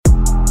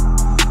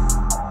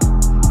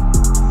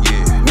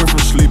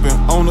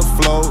on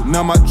the floor.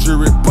 Now my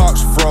jewelry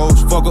box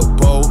froze. Fuck a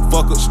bowl,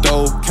 fuck a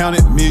stove.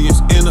 Counted millions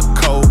in a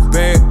cold.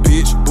 Bad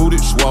bitch, booty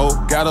swole.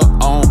 Got her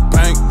on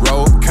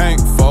bankroll. Can't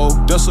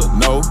fold, that's a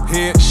no.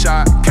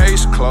 Headshot,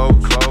 case closed.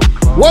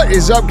 What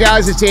is up,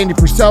 guys? It's Andy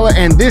Frisella,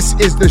 and this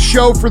is the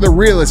show for the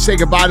realists. Say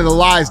goodbye to the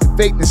lies, the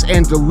fakeness,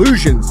 and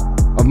delusions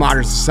of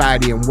modern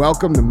society, and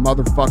welcome to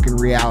motherfucking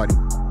reality.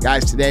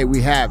 Guys, today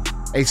we have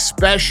a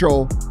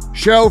special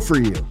show for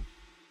you.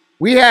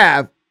 We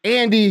have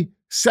Andy,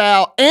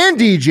 Sal, and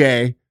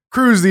DJ.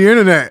 Cruise the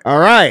internet. All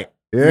right.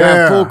 Yeah. We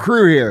got a full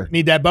crew here.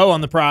 Need that bow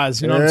on the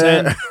prize, you know what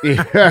I'm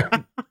saying? Yeah.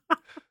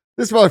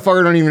 This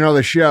motherfucker don't even know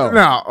the show.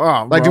 No,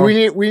 Like, bro.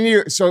 do we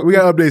need, so We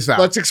got to update Sal.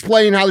 let's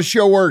explain how the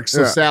show works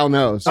so Yeah. Sal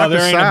knows. Oh, there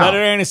Sal.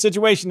 ain't a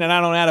situation that I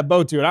don't add a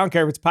bow to it. I don't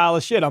care if it's a pile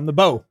of shit. I'm the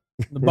bow.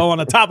 The bow on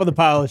the top of the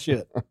pile of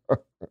shit.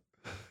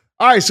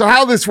 All right, so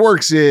how this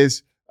works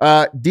is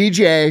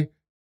DJ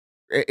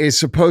is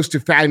supposed to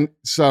find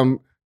some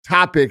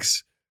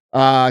topics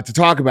to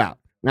talk about.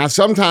 Now,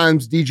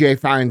 sometimes DJ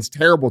finds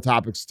terrible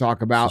topics to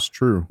talk about, That's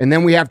true. and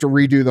then we have to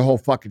redo the whole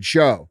fucking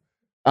show.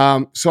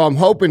 So I'm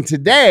hoping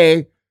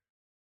today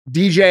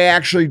DJ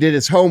actually did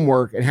his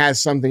homework and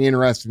has something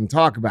interesting to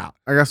talk about,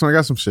 I got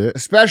some shit.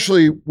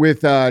 especially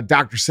with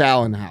Dr.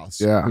 Sal in the house.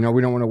 Yeah. You know,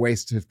 we don't want to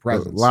waste his A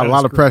presence.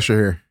 lot of pressure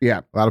here.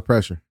 Yeah. A lot of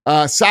pressure.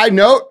 Side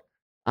note,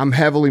 I'm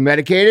heavily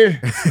medicated.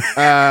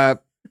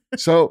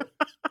 So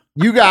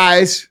you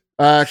guys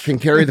can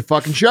carry the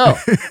fucking show.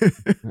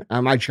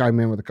 I might chime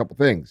in with a couple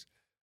things.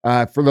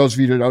 For those of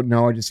you that don't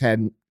know, I just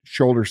had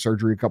shoulder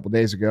surgery a couple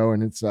days ago,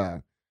 and it's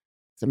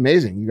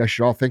amazing. You guys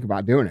should all think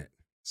about doing it.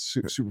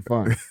 Super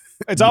fun.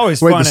 It's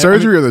always Wait, fun. the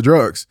surgery or the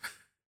drugs?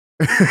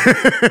 Bro,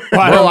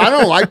 I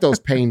don't like those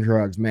pain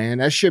drugs, man.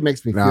 That shit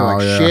makes me feel No,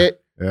 like yeah.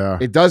 shit. Yeah.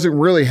 It doesn't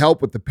really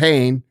help with the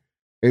pain.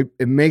 It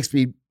makes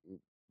me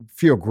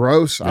feel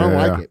gross. I don't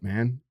Yeah. like it,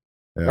 man.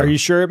 Yeah. Are you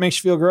sure it makes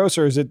you feel gross,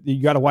 or is it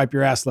you got to wipe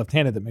your ass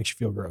left-handed that makes you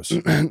feel gross?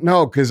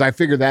 No, because I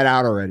figured that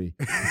out already.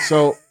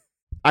 So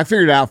I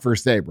figured it out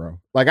first day, bro.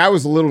 Like, I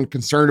was a little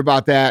concerned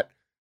about that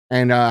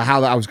and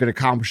how I was going to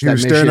accomplish He that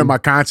was mission. staring at my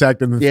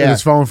contact in Yeah.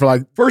 his phone for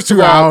like First of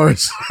 2 all,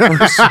 hours.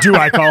 Do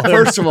I call him?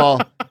 First of all,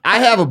 I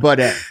have a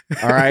budette,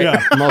 all right,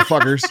 Yeah.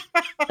 motherfuckers.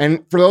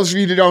 And for those of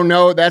you that don't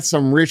know, that's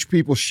some rich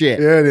people shit,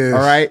 Yeah, it is.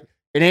 all right?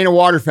 It ain't a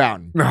water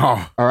fountain,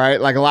 No. all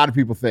right? Like a lot of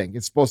people think.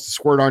 It's supposed to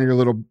squirt on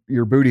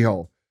your booty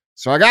hole.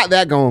 So I got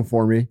that going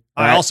for me.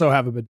 all I right? also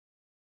have a bit,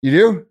 You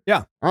do?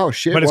 Yeah. Oh,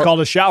 shit. but it's called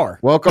a shower.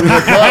 Welcome to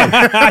the club.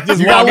 I just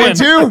You got walk one in.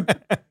 too?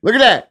 Look at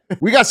that.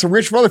 We got some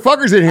rich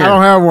motherfuckers in here. I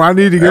don't have one. I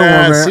need to get one,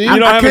 man. see? You I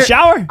don't have a can't-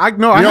 shower? I You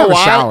know have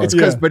why? a shower. It's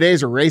because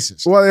bidets are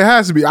racist. Well, it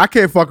has to be. I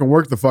can't fucking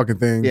work the fucking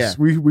things. Yeah.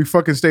 We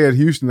fucking stay at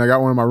Houston. I got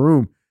one in my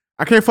room.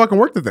 I can't fucking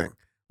work the thing.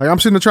 Like, I'm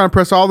sitting there trying to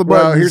press all the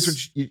buttons. Well,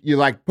 here's what you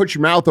like. Put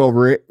your mouth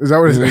over it. Is that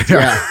what it is?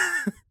 Yeah.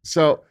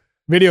 So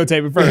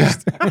Videotape it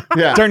first.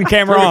 yeah, Turn the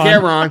camera Turn on. the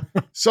camera on.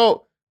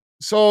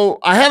 So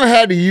I haven't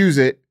had to use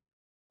it.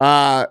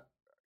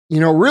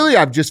 Really,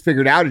 I've just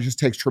figured out it just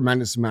takes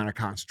tremendous amount of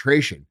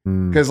concentration.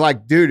 Mm. Because,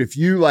 like, dude, if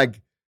you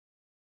like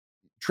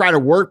try to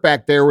work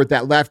back there with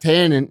that left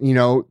hand,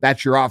 and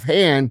that's your off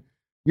hand,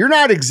 you're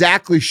not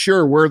exactly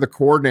sure where the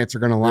coordinates are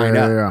going to line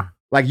up. Yeah.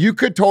 Like, you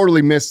could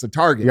totally miss the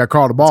target. You got to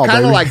call the ball, It's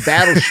kind of baby. like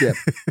Battleship,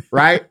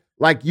 right?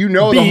 Like, the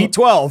whole,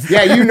 B12.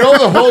 yeah,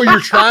 the hole you're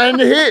trying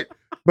to hit,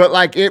 but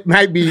like it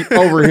might be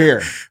over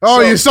here.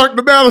 Oh, So- you sucked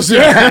the battleship.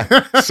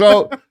 yeah.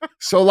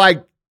 So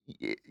like,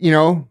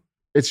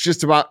 it's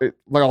just about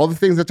like all the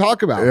things I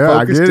talk about: Yeah, I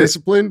focus, get it.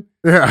 discipline,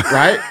 Yeah.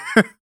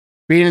 right?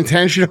 Being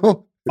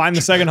intentional. Find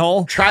the second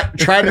hole. Try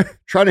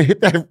to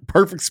hit that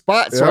perfect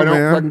spot so Yeah, I don't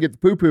man. fucking get the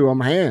poo poo on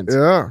my hands.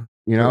 Yeah.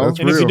 You know. That's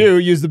And if you real. do,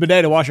 use the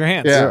bidet to wash your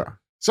hands. Yeah.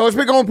 So it's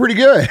been going pretty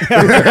good.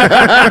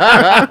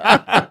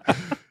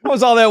 What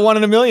was all that 1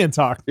 in a million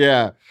talk?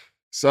 Yeah.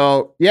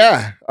 So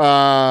yeah.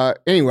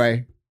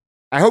 Anyway,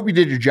 I hope you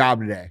did your job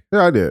today.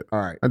 Yeah, I did. All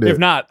right. I did. If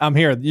not, I'm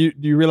here.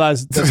 You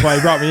realize that's why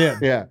he brought me in.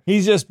 Yeah.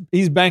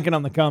 He's banking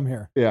on the come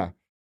here. Yeah.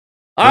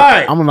 All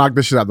right. I'm going to knock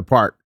this shit out the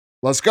park.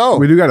 Let's go.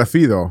 We do got a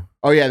fee, though.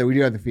 Oh yeah, we do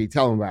have the fee.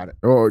 Tell them about it.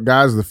 Oh,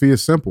 guys, the fee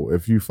is simple.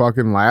 If you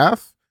fucking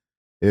laugh,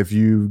 if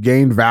you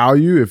gained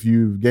value, if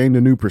you gained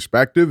a new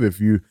perspective, if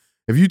you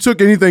took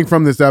anything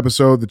from this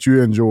episode that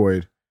you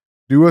enjoyed,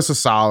 do us a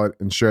solid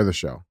and share the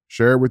show.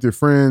 Share it with your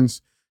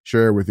friends,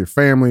 share it with your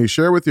family,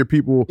 share it with your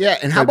people. Yeah,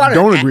 and how that about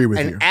don't agree with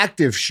an you.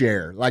 active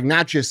share? Like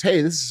not just,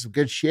 hey, this is some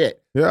good shit.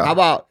 Yeah. How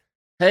about,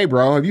 hey,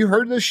 bro, have you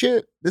heard this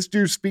shit? This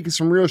dude's speaking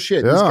some real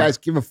shit. These Yeah. guys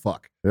give a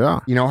fuck. Yeah.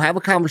 Have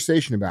a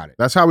conversation about it.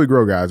 That's how we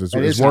grow, guys. It's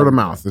That is word how of we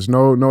mouth. grow. There's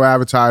no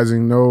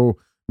advertising, no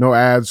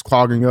ads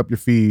clogging up your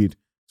feed.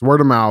 It's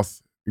word of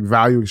mouth,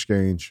 value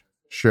exchange.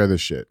 Share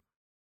this shit.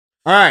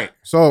 All right.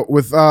 So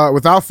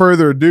without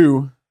further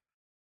ado,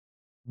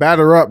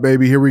 batter up,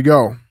 baby. Here we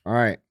go. All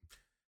right.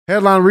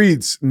 Headline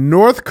reads,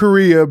 North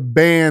Korea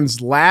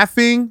bans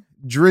laughing,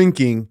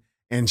 drinking,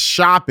 and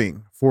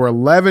shopping for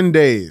 11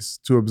 days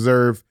to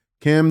observe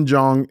Kim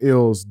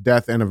Jong-il's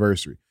death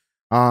anniversary.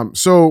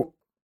 So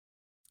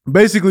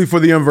basically for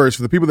the inverse,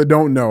 for the people that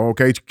don't know,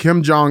 okay,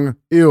 Kim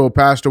Jong-il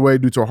passed away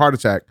due to a heart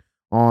attack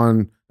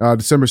on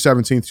December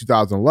 17th,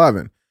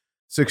 2011.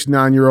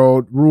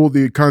 69-year-old ruled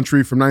the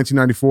country from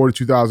 1994 to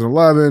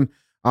 2011,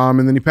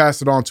 and then he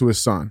passed it on to his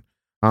son,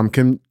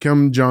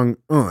 Kim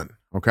Jong-un,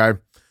 okay?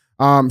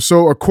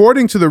 So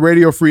according to the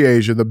Radio Free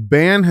Asia, the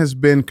ban has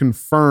been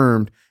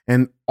confirmed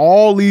and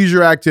all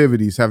leisure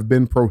activities have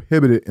been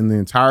prohibited in the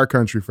entire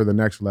country for the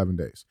next 11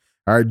 days.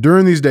 All right,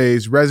 during these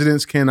days,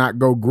 residents cannot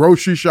go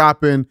grocery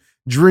shopping,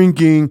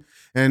 drinking,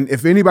 and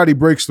if anybody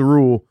breaks the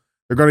rule,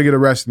 they're going to get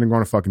arrested and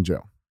going to fucking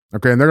jail.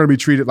 Okay, and they're going to be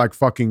treated like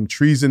fucking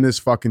treasonous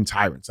fucking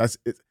tyrants. That's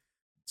it.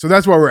 So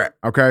that's where we're at,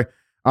 okay?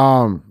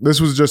 This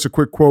was just a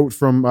quick quote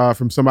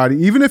from somebody.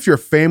 Even if your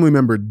family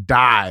member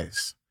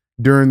dies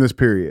during this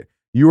period,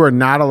 you are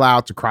not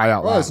allowed to cry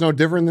out Well, loud. it's no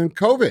different than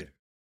COVID.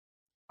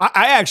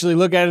 I actually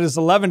look at it as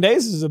 11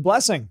 days as a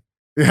blessing.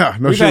 Yeah,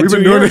 no We've shit. had We've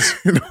been 2 doing years.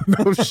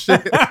 this. No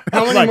shit.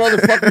 How many Like-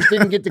 motherfuckers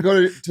didn't get to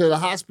go to the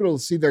hospital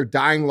to see their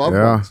dying loved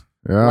ones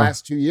the Yeah,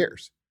 last 2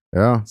 years?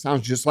 yeah,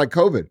 Sounds just like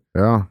COVID.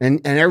 yeah.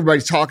 And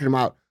everybody's talking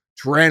about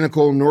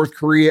tyrannical North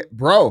Korea.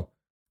 Bro,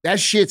 that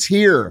shit's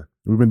here.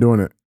 We've been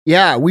doing it.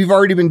 Yeah, we've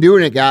already been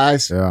doing it,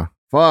 guys. Yeah.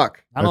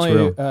 Fuck. Not That's only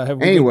real. have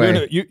we Anyway. been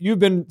doing it, you've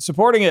been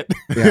supporting it.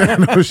 Yeah.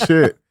 No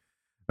shit.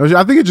 No shit.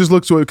 I think it just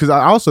looks because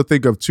I also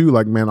think of too,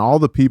 like, man, all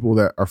the people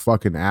that are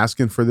fucking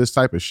asking for this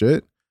type of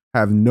shit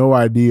have no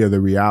idea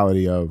the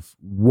reality of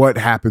what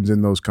happens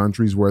in those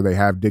countries where they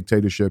have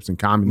dictatorships and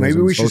communism.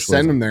 Maybe we and should socialism.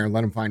 send them there and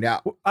let them find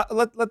out.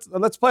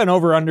 Let's play an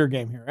over-under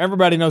game here.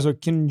 Everybody knows what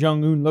Kim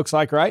Jong-un looks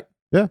like, right?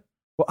 Yeah.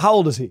 Well, how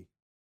old is he?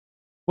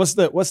 What's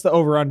the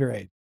over-under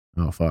age?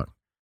 Oh fuck,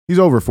 he's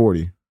over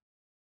 40.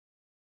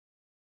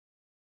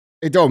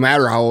 It don't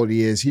matter how old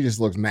he is. He just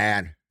looks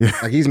mad. Yeah.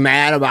 Like he's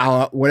mad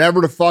about whatever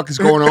the fuck is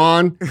going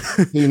on.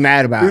 He's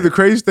mad about Dude, the it.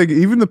 crazy thing,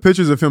 even the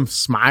pictures of him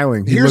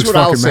smiling, he Here's looks what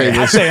I'll fucking say. mad.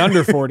 I'd say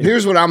under 40.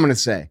 Here's what I'm going to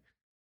say.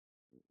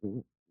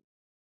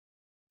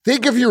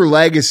 Think if your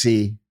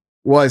legacy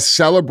was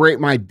celebrate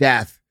my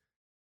death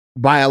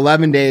by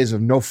 11 days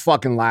of no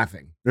fucking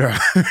laughing. Yeah,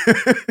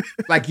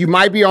 Like you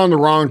might be on the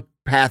wrong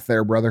path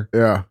there, brother.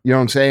 yeah. You know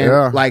what I'm saying?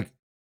 Yeah. Like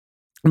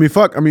I mean,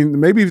 fuck. I mean,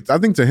 maybe I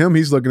think to him,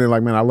 he's looking at it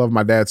like, man, I love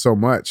my dad so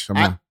much.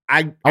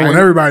 I want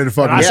everybody to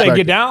fucking. And I say respect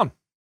get it. down.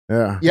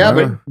 Yeah,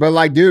 Yeah, but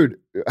like, dude,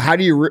 how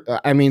do you?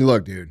 I mean,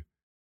 look, dude,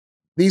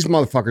 these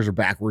motherfuckers are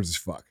backwards as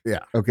fuck. Yeah.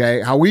 Okay.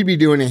 How we'd be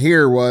doing it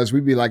here was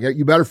we'd be like,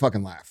 you better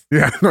fucking laugh.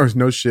 yeah. There's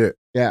no shit.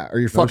 Yeah, or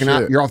you're fucking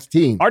out. shit. You're off the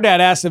team. Our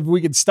dad asked if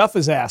we could stuff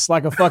his ass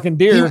like a fucking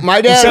deer. My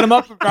and dad- set him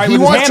up right He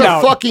with his wants hand to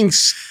out. fucking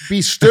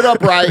be stood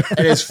upright at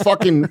his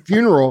fucking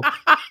funeral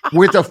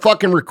with a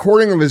fucking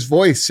recording of his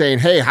voice saying,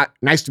 "Hey,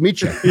 nice to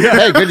meet you.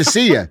 Hey, good to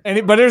see you."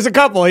 But there's a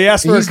couple. He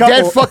asked for He's a couple.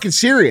 dead fucking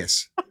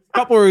serious.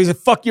 couple where he's like,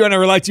 "Fuck you, I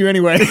never liked you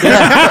anyway."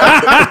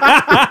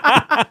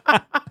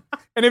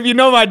 And if you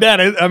know my dad,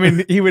 I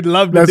mean, he would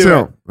love to That's do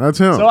him. it. That's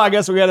him. So I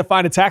guess we got to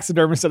find a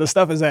taxidermist to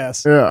stuff his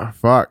ass. Yeah.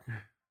 Fuck.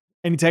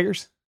 Any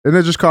takers? Isn't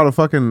it just called a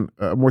fucking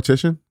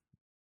mortician?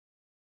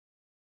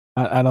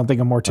 I don't think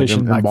a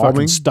mortician like embalming?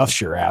 fucking stuffs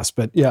your ass,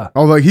 but yeah.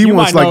 Oh, like he You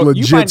wants might like know-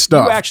 legit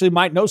stuff. You actually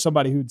might know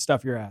somebody who'd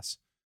stuff your ass.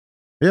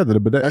 Yeah, the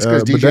bidet. That's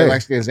because DJ bidet.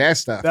 likes to get his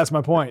ass stuff. That's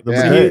my point. The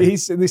See,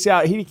 bidet. you see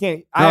how he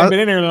can't. I No, haven't been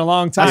in here in a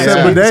long time. I said So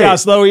you bidet. see how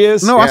slow he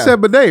is? No, I Yeah.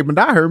 said bidet.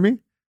 Bidet heard me.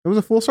 It was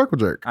a full circle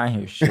jerk. I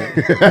hear shit.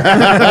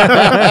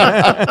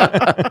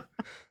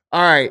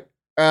 All right.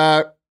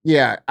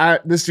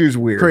 This dude's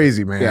weird.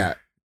 Crazy, man. Yeah.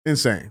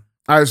 Insane.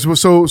 All right,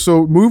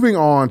 so moving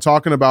on,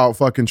 talking about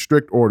fucking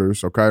strict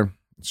orders, okay?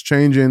 It's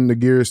changing the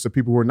gears to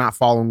people who are not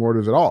following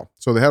orders at all.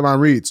 So the headline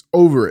reads,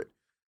 over it.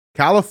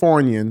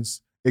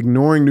 Californians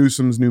ignoring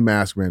Newsom's new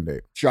mask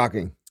mandate.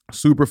 Shocking.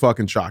 Super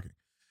fucking shocking.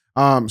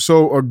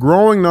 So a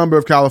growing number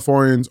of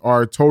Californians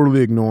are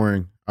totally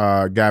ignoring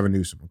Gavin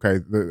Newsom, okay?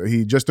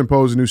 He just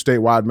imposed a new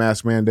statewide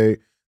mask mandate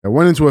that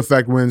went into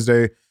effect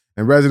Wednesday,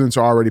 and residents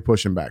are already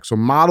pushing back. So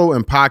model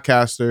and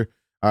podcaster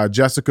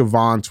Jessica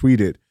Vaughn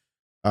tweeted,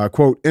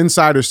 quote,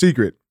 insider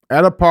secret,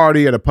 at a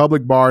party at a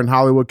public bar in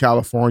Hollywood,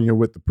 California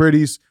with the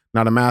pretties,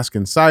 not a mask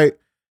in sight,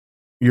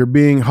 you're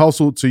being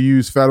hustled to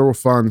use federal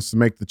funds to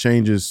make the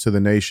changes to the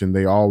nation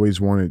they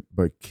always wanted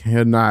but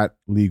cannot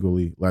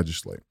legally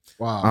legislate.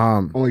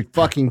 Wow. Only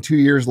fucking 2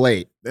 years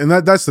late. And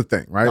that's the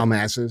thing, right?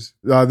 Dumbasses.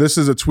 This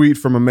is a tweet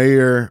from a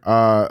mayor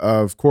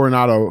of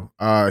Coronado.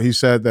 He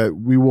said that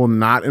we will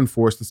not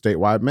enforce the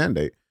statewide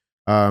mandate.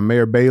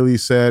 Mayor Bailey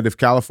said if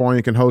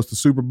California can host the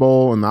Super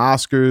Bowl and the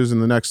Oscars in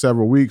the next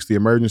several weeks, the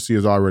emergency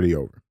is already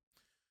over.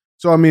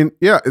 So, I mean,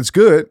 yeah, it's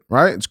good,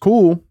 right? It's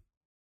cool.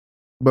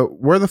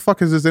 But where the fuck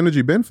has this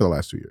energy been for the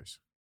last 2 years?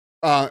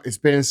 It's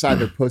been inside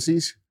their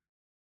pussies.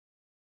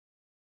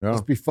 Yeah.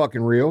 Let's be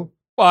fucking real.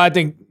 Well, I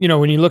think,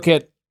 when you look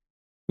at,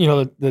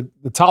 the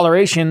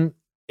toleration,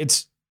 and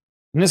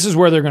this is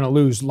where they're going to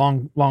lose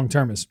long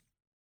term is,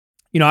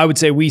 I would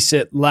say we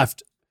sit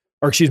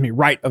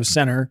right of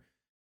center.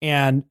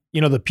 And,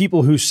 the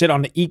people who sit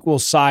on the equal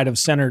side of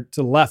center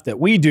to the left that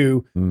we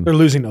do, they're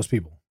losing those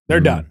people. They're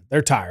done.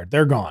 They're tired.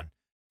 They're gone.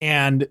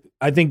 And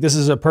I think this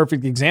is a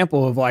perfect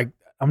example of like,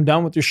 I'm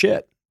done with your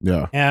shit.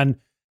 Yeah. And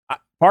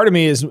part of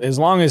me is as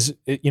long as,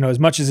 as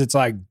much as it's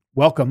like,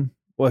 welcome,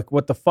 like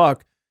what the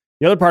fuck,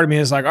 The other part of me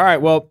is like, all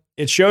right, well,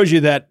 it shows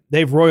you that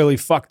they've royally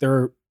fucked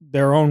their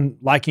own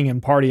liking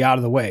and party out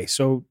of the way.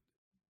 So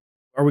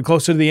are we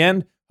closer to the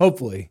end?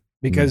 Hopefully,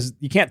 because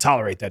you can't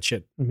tolerate that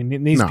shit. I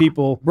mean, these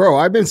people. Bro,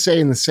 I've been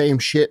saying the same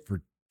shit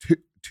for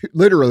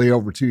literally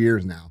over 2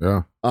 years now.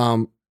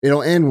 Yeah.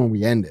 It'll end when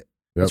we end it.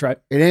 That's right.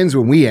 It ends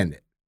when we end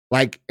it.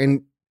 Like,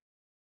 and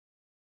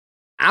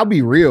I'll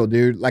be real,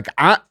 dude. Like,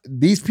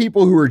 these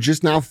people who are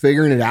just now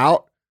figuring it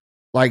out,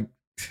 like,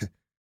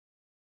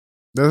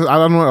 I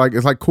don't know. Like,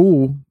 it's like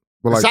cool,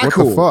 but it's like, not what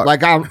cool. the fuck?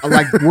 Like, I'm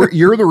like,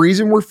 you're the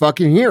reason we're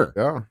fucking here.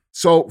 Yeah.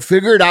 So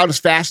figure it out as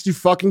fast as you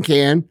fucking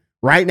can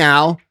right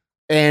now,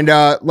 and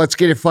let's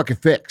get it fucking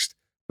fixed.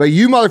 But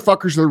you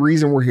motherfuckers are the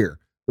reason we're here.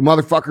 The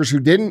motherfuckers who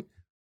didn't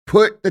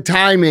put the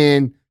time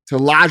in to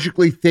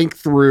logically think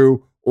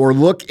through or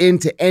look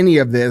into any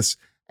of this,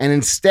 and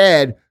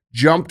instead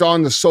jumped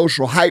on the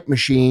social hype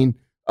machine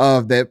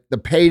of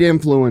the paid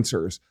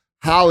influencers,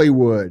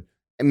 Hollywood,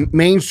 and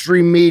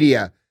mainstream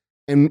media,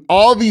 and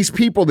all these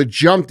people that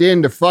jumped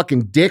in to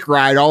fucking dick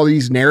ride all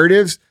these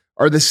narratives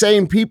are the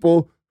same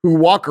people who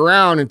walk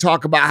around and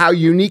talk about how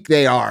unique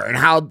they are and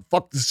how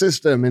fuck the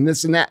system and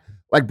this and that.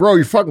 Like, bro,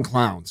 you're fucking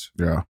clowns.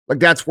 Yeah. Like,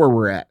 that's where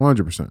we're at.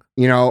 100%.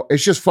 You know,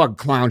 it's just fucking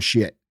clown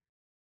shit.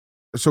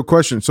 So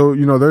question. So,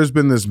 there's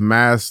been this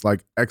mass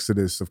like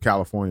exodus of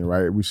California,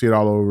 right? We see it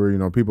all over,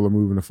 people are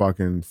moving to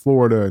fucking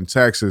Florida and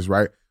Texas,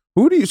 right?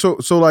 Who do you, so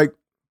like,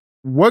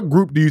 what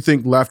group do you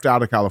think left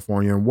out of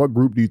California and what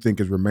group do you think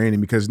is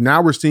remaining? Because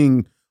now we're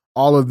seeing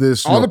all of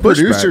this. All the pushback.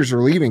 producers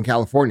are leaving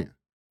California.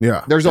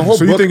 Yeah. There's a whole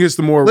So book. you think it's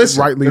the more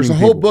right-leaning there's a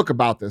whole people. book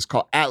about this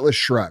called Atlas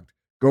Shrugged.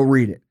 Go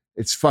read it.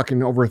 It's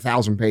fucking over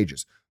 1,000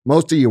 pages.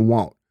 Most of you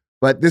won't.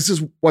 But this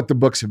is what the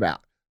book's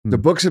about. The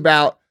book's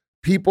about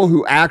people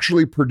who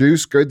actually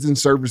produce goods and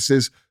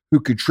services, who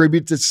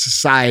contribute to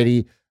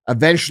society,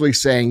 eventually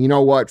saying, you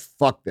know what,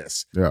 fuck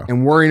this. Yeah.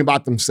 And worrying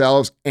about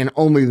themselves and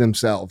only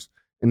themselves.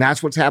 And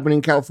that's what's happening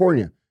in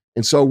California.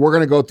 And so we're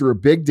going to go through a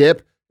big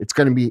dip. It's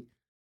going to be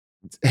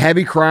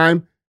heavy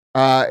crime.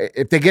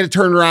 If they get it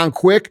turned around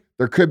quick,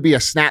 there could be a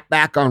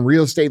snapback on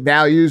real estate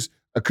values.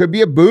 It could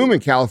be a boom in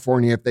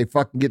California if they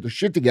fucking get their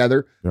shit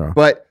together. Yeah.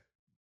 But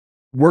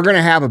we're going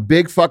to have a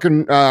big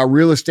fucking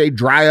real estate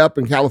dry up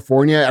in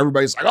California.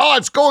 Everybody's like, oh,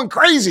 it's going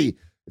crazy.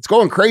 It's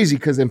going crazy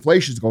because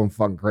inflation's going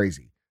fucking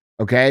crazy.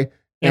 Okay.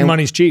 And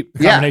money's cheap.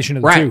 The combination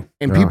of the two.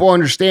 And people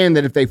understand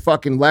that if they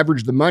fucking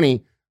leverage the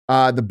money,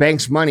 the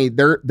bank's money,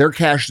 their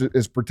cash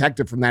is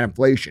protected from that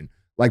inflation.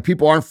 Like,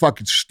 people aren't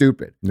fucking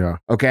stupid. Yeah.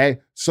 Okay.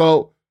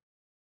 So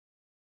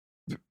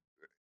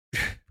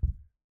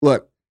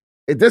look,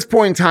 at this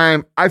point in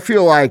time, I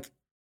feel like,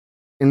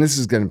 and this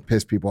is going to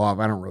piss people off,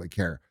 I don't really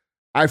care.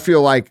 I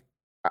feel like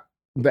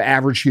the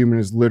average human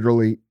is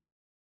literally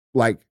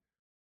like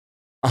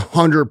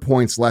 100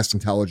 points less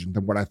intelligent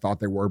than what I thought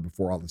they were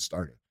before all this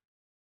started.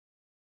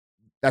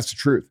 That's the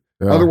truth.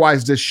 Yeah.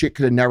 Otherwise, this shit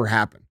could have never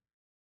happened.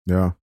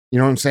 Yeah. You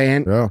know what I'm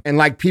saying? Yeah. And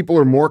like, people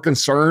are more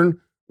concerned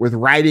with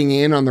riding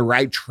in on the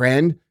right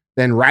trend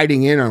than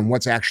riding in on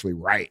what's actually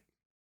right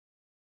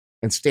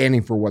and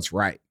standing for what's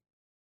right.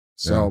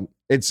 So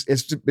it's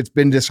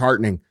been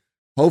disheartening.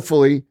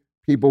 Hopefully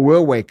people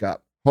will wake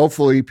up.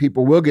 Hopefully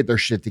people will get their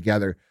shit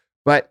together,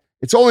 but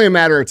it's only a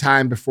matter of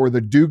time before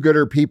the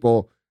do-gooder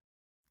people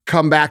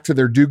come back to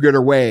their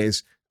do-gooder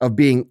ways of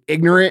being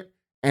ignorant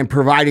and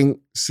providing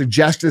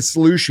suggested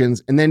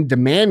solutions and then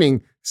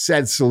demanding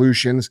said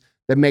solutions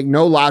that make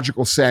no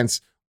logical sense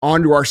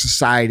onto our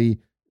society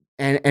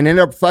and end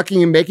up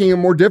fucking and making it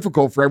more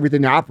difficult for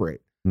everything to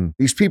operate.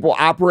 These people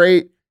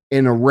operate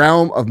in a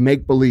realm of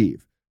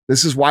make-believe.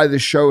 This is why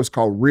this show is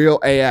called Real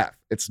AF.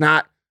 It's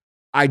not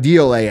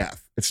ideal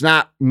AF. It's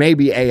not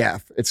maybe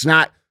AF. It's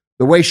not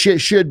the way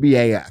shit should be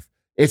AF.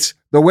 It's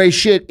the way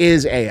shit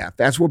is AF.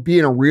 That's what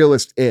being a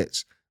realist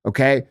is.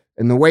 Okay.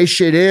 And the way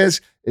shit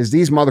is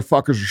these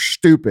motherfuckers are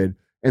stupid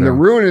and they're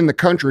ruining the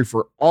country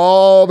for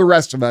all the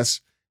rest of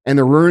us. And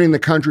they're ruining the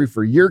country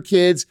for your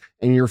kids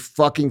and your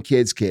fucking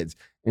kids' kids.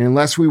 And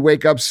unless we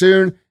wake up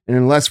soon and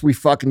unless we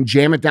fucking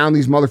jam it down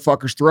these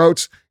motherfuckers'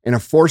 throats in a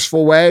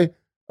forceful way,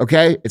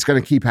 okay, it's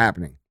going to keep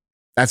happening.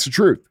 That's the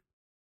truth.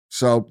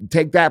 So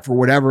take that for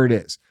whatever it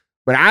is.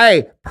 But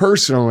I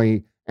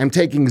personally am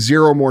taking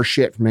zero more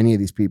shit from any of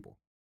these people.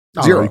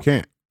 Zero. No, you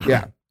can't.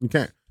 Yeah. You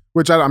can't.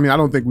 Which I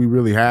don't think we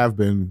really have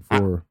been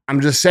for. I'm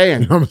just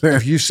saying, You know what I'm saying?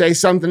 if you say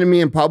something to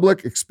me in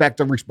public, expect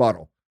a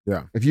rebuttal.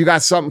 Yeah. If you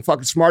got something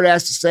fucking smart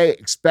ass to say,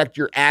 expect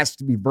your ass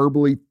to be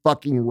verbally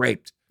fucking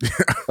raped.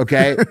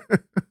 Okay?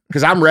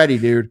 Because I'm ready,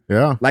 dude.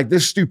 Yeah. Like,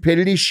 this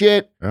stupidity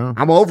shit, Yeah.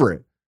 I'm over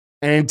it.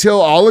 And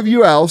until all of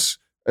you else,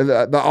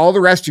 all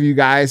the rest of you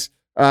guys,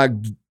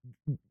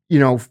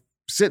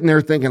 sitting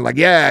there thinking like,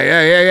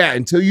 yeah,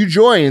 until you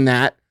join in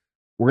that,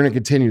 we're going to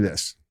continue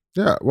this.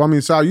 Yeah. Well, I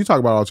mean, Sal, you talk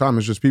about it all the time.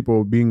 It's just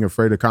people being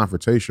afraid of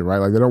confrontation, right?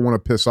 Like, they don't want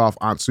to piss off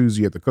Aunt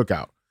Susie at the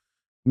cookout.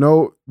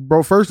 No,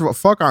 bro, first of all,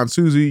 fuck Aunt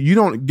Susie. You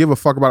don't give a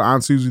fuck about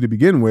Aunt Susie to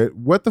begin with.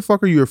 What the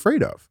fuck are you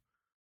afraid of?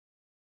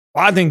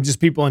 Well, I think just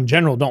people in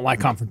general don't like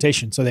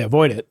confrontation, so they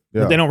avoid it.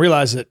 Yeah. But they don't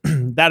realize that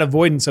that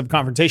avoidance of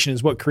confrontation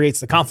is what creates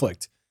the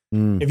conflict.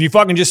 Mm. If you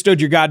fucking just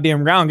stood your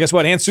goddamn ground, guess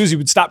what? Aunt Susie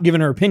would stop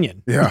giving her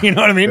opinion. Yeah. You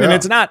know what I mean? And Yeah.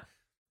 it's not.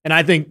 And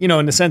I think,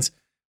 in the sense,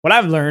 what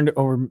I've learned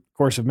over the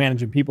course of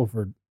managing people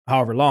for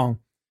however long,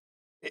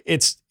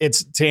 it's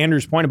to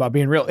Andrew's point about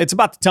being real. It's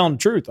about telling the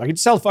truth. Like,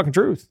 just tell the fucking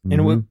truth.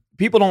 And when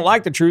people don't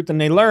like the truth, and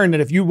they learn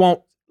that if you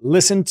won't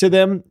listen to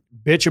them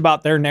bitch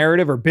about their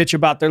narrative or bitch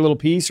about their little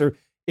piece, or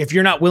if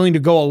you're not willing to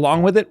go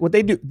along with it, what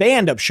they do, they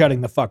end up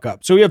shutting the fuck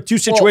up. So we have two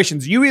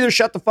situations. You either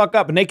shut the fuck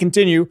up and they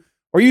continue,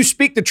 or you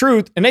speak the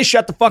truth and they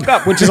shut the fuck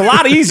up, which is a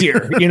lot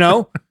easier,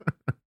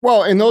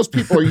 Well, and those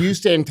people are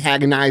used to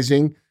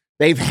antagonizing.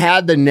 They've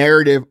had the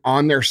narrative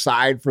on their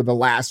side for the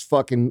last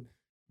fucking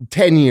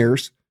 10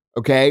 years.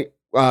 Okay.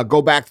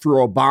 Go back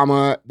through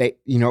Obama. They,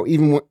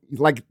 even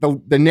like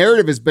the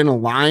narrative has been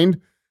aligned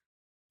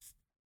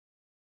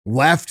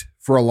left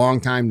for a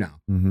long time now.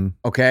 Mm-hmm.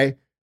 Okay.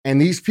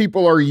 And these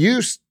people are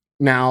used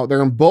now,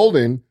 they're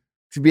emboldened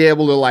to be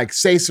able to like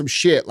say some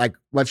shit. Like,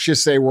 let's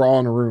just say we're all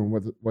in a room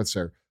with, what's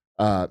there?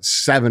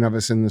 7 of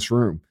us in this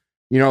room.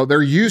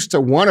 They're used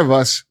to one of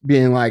us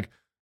being like,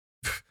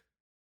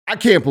 I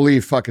can't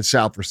believe fucking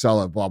Sal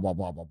Frisella, blah, blah,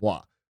 blah, blah,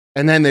 blah.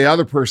 And then the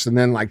other person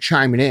then like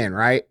chiming in,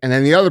 right? And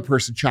then the other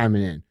person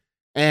chiming in.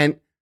 And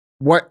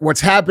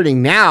what's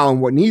happening now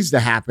and what needs to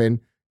happen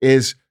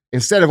is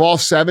instead of all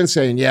 7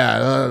 saying,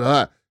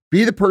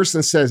 be the person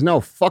that says,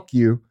 no, fuck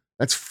you.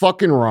 That's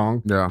fucking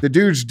wrong. Yeah. The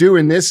dude's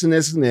doing this and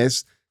this and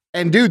this.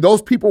 And dude,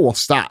 those people will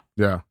stop.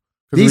 Yeah.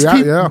 These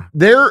people,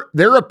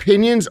 their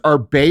opinions are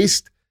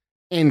based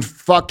in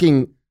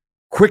fucking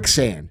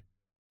quicksand.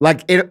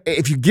 Like,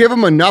 if you give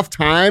them enough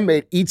time,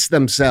 it eats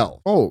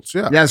themselves. Bolts,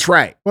 yeah. That's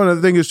right. Well,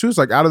 the thing is, too, it's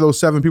like out of those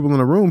 7 people in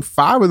the room,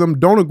 5 of them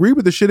don't agree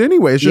with the shit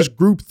anyway. It's just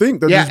group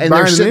think. They're just and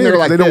they're buying sitting in there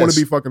like they don't want to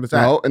this. be fucking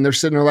attacked. No, and they're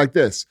sitting there like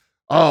this.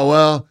 Oh,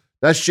 well,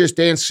 that's just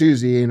Aunt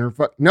Susie and her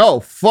no,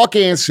 fuck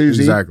Aunt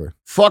Susie. Exactly.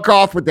 Fuck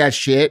off with that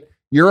shit.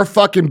 You're a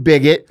fucking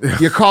bigot.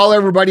 You call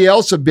everybody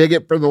else a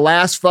bigot for the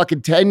last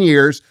fucking 10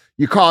 years.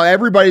 You call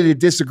everybody that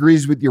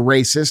disagrees with you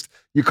racist.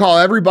 You call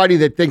everybody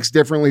that thinks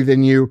differently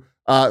than you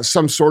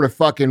some sort of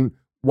fucking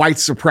white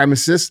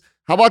supremacist.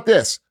 How about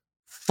this?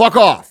 Fuck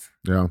off.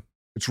 Yeah.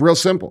 It's real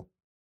simple.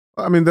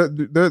 I mean,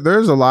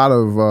 there's a lot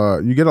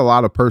of, you get a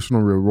lot of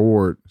personal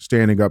reward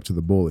standing up to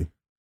the bully.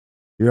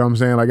 You know what I'm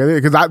saying? Like,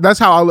 because that's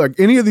how I look.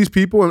 Any of these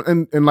people,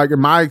 and like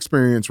in my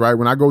experience, right,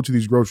 when I go to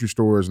these grocery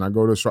stores and I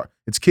go to,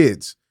 it's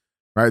kids.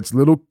 Right, it's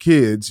little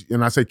kids,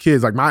 and I say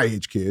kids like my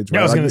age kids. Right? Yeah,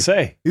 I was like, going to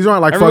say. These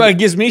aren't like everybody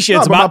gives me shit.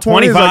 It's but about my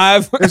point is,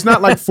 25. Like, it's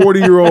not like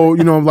 40-year-old,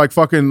 like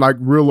fucking like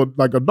real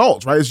like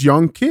adults, right? It's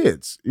young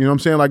kids. You know what I'm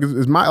saying? Like,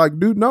 it's my like,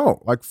 dude,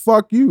 no, like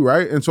fuck you,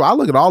 right? And so I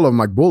look at all of them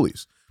like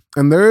bullies,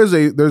 and there's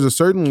a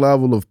certain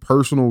level of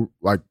personal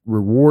like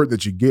reward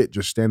that you get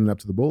just standing up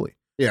to the bully.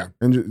 Yeah,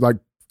 and just, like,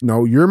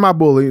 no, you're my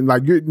bully. And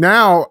like you're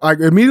now,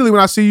 like immediately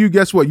when I see you,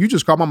 guess what? You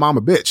just called my mom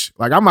a bitch.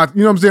 Like I'm not,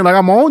 you know what I'm saying? Like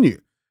I'm on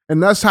you.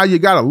 And that's how you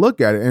got to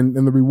look at it. And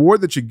the reward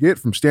that you get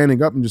from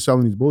standing up and just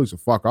telling these bullies to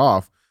fuck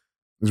off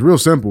is real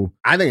simple.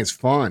 I think it's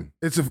fun.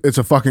 It's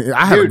a fucking,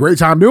 I have a great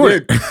time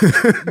doing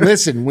it.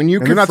 Listen, when you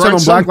and you're not telling them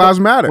someone, Black Lives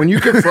Matter. When you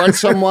confront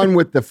someone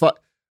with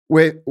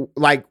with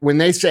like when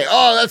they say,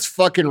 oh, that's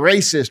fucking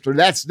racist or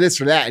that's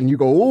this or that. And you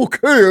go,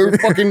 okay,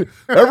 fucking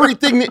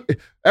everything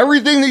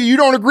that you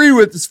don't agree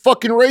with is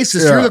fucking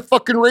racist. Yeah. You're the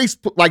fucking race.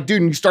 Like,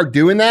 dude, and you start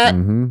doing that,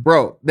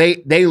 bro,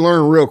 they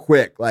learn real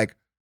quick. Like,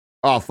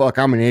 oh, fuck,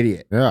 I'm an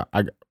idiot. Yeah.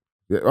 I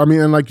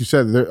mean, and like you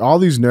said, all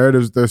these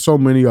narratives, there's so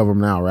many of them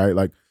now, right?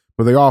 Like,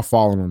 but they all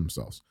fall on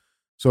themselves.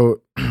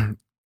 So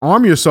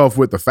arm yourself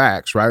with the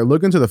facts, right?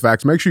 Look into the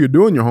facts. Make sure you're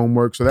doing your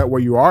homework so that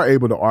way you are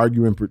able to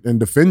argue and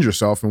defend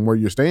yourself and where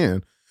you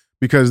stand,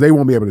 because they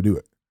won't be able to do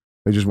it.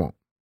 They just won't.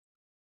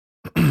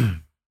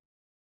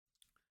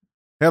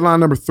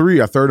 Headline number 3,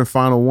 our third and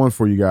final one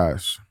for you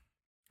guys.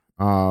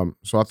 So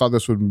I thought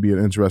this would be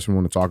an interesting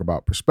one to talk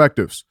about.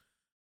 Perspectives.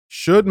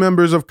 Should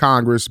members of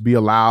Congress be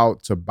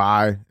allowed to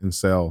buy and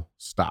sell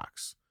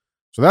stocks?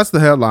 So that's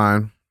the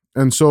headline.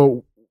 And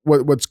so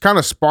what's kind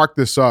of sparked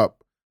this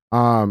up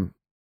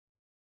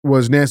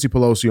was Nancy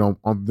Pelosi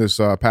on this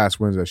past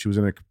Wednesday. She was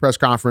in a press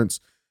conference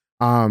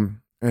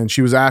and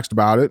she was asked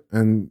about it.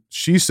 And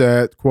she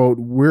said, quote,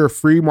 "We're a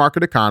free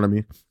market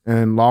economy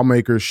and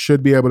lawmakers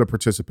should be able to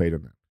participate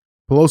in that."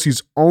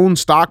 Pelosi's own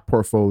stock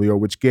portfolio,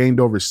 which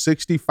gained over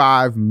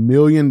 $65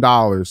 million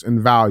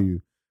in value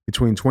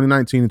between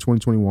 2019 and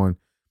 2021,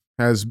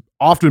 has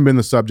often been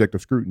the subject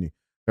of scrutiny.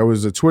 There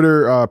was a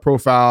Twitter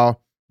profile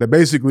that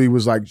basically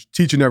was like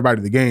teaching everybody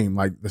the game,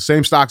 like the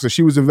same stocks that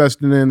she was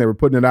investing in, they were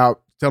putting it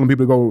out, telling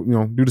people to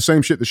go, do the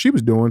same shit that she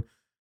was doing,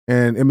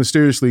 and it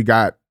mysteriously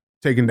got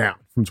taken down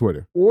from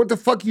Twitter. What the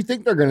fuck you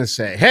think they're gonna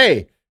say?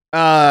 Hey,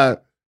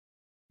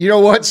 you know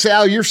what,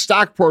 Sal? Your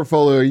stock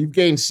portfolio, you've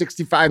gained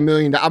 $65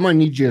 million. I'm gonna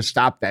need you to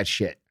stop that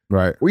shit.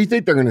 Right. What do you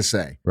think they're gonna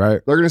say?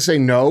 Right. They're gonna say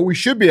no. We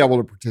should be able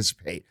to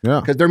participate. Yeah.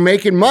 Because they're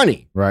making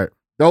money. Right.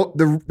 Though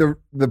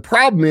the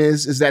problem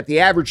is that the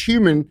average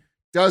human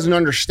doesn't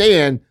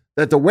understand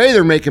that the way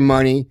they're making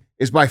money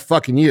is by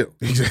fucking you.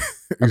 Exactly.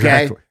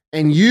 Okay.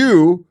 And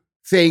you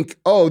think,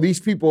 oh, these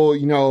people,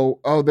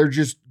 they're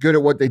just good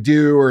at what they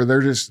do, or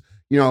they're just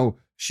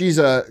she's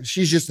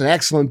just an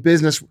excellent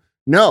business.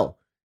 No,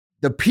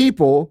 the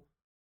people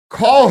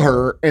call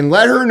her and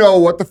let her know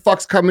what the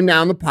fuck's coming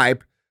down the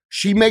pipe.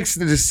 She makes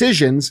the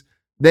decisions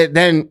that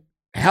then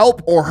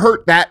help or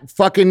hurt that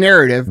fucking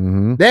narrative.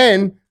 Mhm.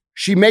 Then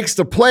she makes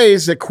the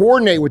plays that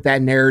coordinate with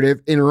that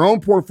narrative in her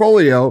own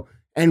portfolio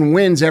and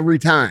wins every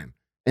time.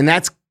 And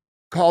that's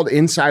called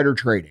insider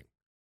trading.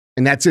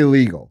 And that's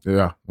illegal.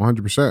 Yeah,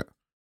 100%.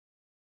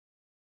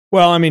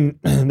 Well, I mean,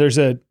 there's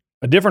a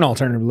different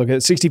alternative to look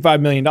at.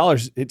 $65 million.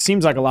 It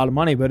seems like a lot of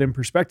money, but in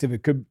perspective,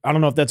 it could, I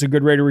don't know if that's a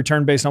good rate of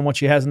return based on what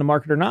she has in the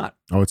market or not.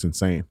 Oh, it's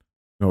insane.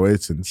 No,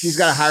 it's insane. She's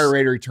got a higher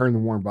rate of return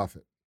than Warren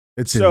Buffett.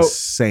 It's So-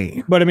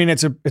 insane. But I mean,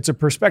 it's a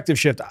perspective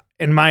shift.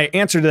 And my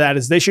answer to that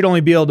is they should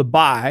only be able to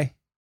buy,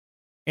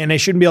 and they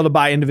shouldn't be able to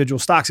buy individual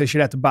stocks. They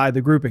should have to buy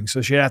the grouping. So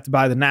they should have to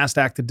buy the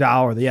NASDAQ, the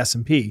Dow, or the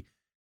S&P.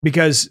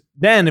 Because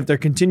then if they're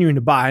continuing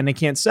to buy and they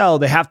can't sell,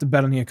 they have to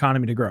bet on the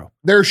economy to grow.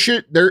 There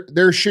should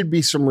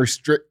be some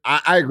restrict.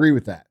 I agree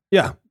with that.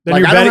 Yeah. Then Like,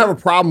 you're I don't betting, have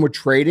a problem with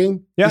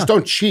trading. Yeah. Just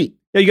don't cheat.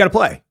 yeah, you got to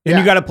play. And Yeah.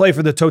 you got to play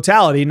for the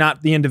totality,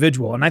 not the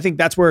individual. And I think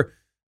that's where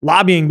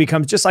lobbying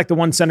becomes just like the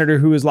one senator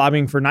who was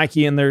lobbying for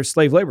Nike and their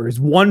slave labor.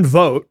 Is one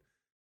vote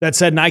that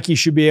said Nike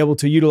should be able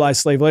to utilize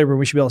slave labor and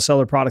we should be able to sell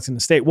their products in the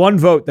state. One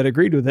vote that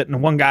agreed with it.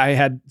 And one guy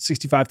had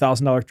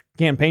 $65,000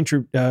 campaign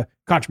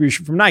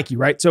contribution from Nike,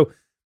 right? So,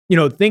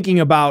 thinking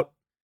about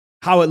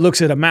how it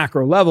looks at a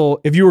macro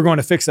level, if you were going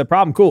to fix that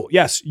problem, cool.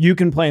 Yes, you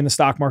can play in the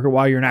stock market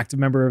while you're an active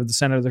member of the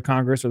Senate of the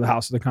Congress or the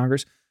House of the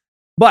Congress,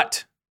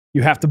 but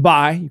you have to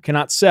buy, you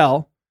cannot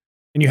sell,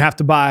 and you have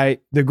to buy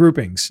the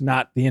groupings,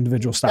 not the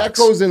individual stocks. That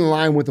goes in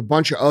line with a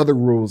bunch of other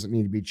rules that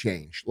need to be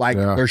changed. Like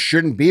Yeah. there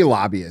shouldn't be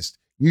lobbyists.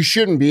 You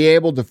shouldn't be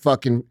able to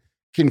fucking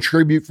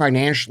contribute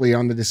financially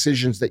on the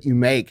decisions that you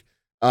make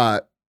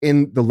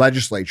in the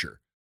legislature.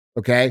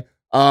 Okay.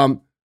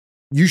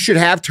 You should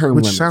have term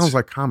Which limits. sounds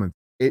like common.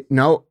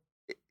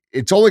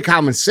 It's only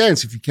common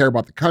sense if you care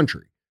about the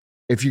country.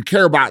 If you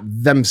care about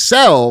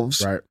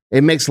themselves, Right.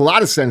 it makes a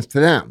lot of sense to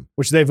them.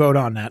 which they vote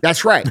on that.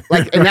 That's right.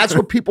 And that's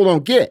what people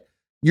don't get.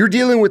 You're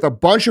dealing with a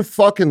bunch of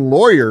fucking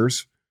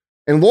lawyers,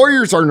 and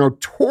lawyers are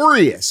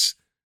notorious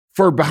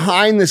for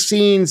behind the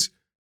scenes,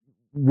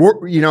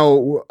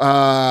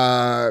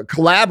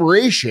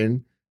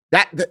 collaboration.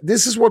 That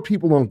this is what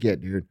people don't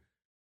get, dude.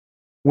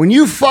 When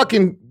you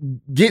fucking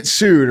get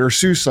sued or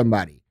sue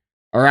somebody,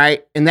 all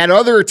right, and that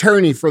other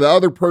attorney for the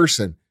other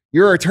person,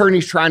 your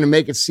attorney's trying to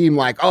make it seem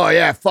like, oh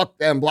yeah, fuck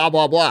them, blah,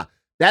 blah, blah.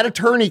 That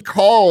attorney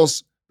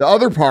calls the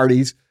other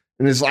parties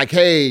and is like,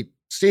 hey,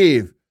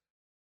 Steve,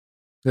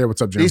 Yeah,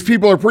 what's up, Jim? these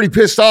people are pretty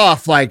pissed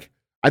off. Like,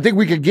 I think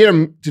we could get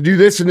them to do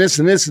this and this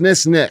and this and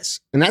this and this.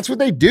 And that's what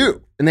they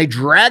do. And they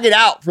drag it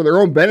out for their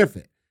own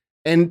benefit.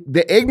 And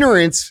the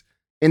ignorance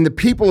in the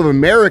people of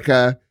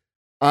America,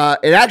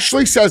 it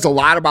actually says a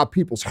lot about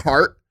people's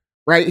heart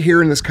right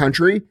here in this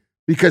country,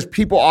 because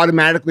people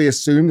automatically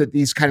assume that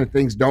these kind of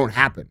things don't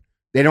happen.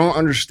 They don't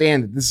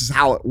understand that this is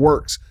how it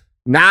works.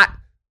 Not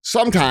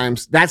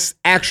sometimes, that's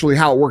actually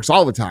how it works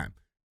all the time.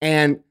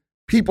 And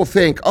people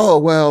think, oh,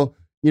 well,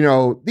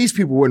 these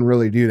people wouldn't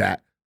really do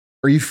that.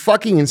 Are you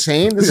fucking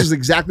insane? This is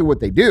exactly what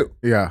they do.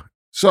 Yeah.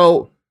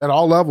 So, At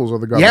all levels of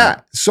the government.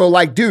 yeah. So,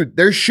 like, dude,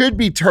 there should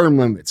be term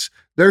limits.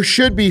 There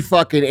should be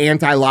fucking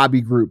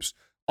anti-lobby groups.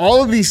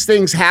 All of these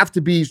things have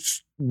to be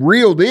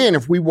reeled in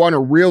if we want a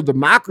real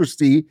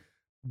democracy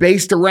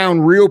based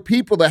around real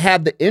people that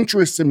have the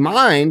interests in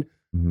mind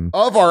Mhm.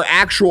 of our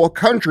actual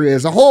country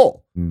as a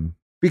whole. Mm.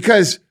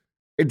 Because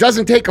it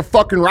doesn't take a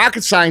fucking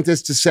rocket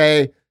scientist to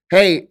say,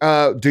 hey,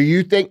 do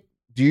you think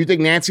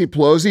Nancy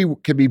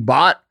Pelosi could be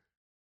bought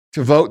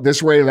to vote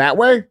this way or that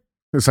way?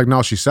 It's like,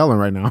 no, she's selling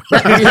right now.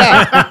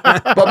 Yeah.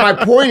 But my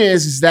point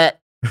is that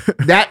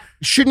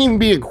shouldn't even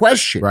be in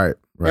question. Right.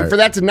 And for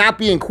that to not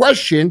be in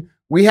question,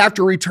 we have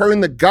to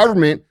return the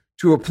government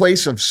to a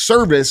place of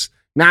service,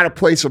 not a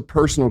place of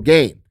personal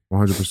gain.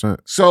 100%.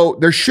 So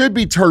there should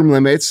be term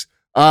limits.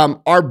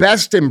 Our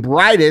best and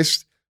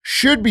brightest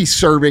should be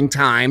serving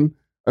time,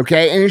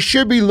 okay? And it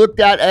should be looked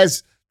at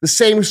as the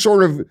same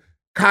sort of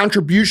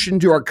contribution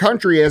to our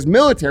country as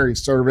military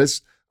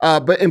service,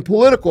 but in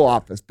political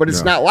office. But it's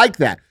Yeah. not like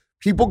that.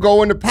 People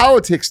go into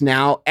politics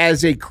now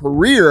as a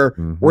career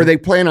Mhm. where they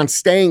plan on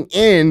staying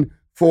in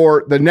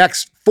for the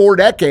next 4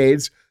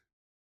 decades.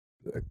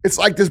 It's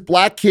like this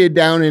black kid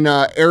down in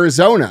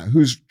Arizona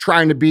who's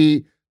trying to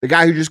be the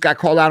guy who just got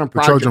called out on The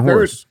Project Trojan Thursday.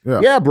 horse.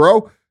 Yeah. Yeah,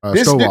 bro.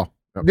 This Stovall.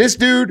 Yep. This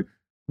dude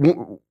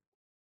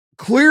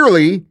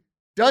clearly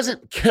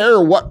doesn't care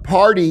what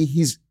party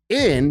he's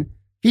in.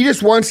 He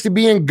just wants to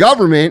be in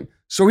government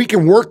so he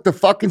can work the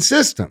fucking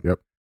system. Yep.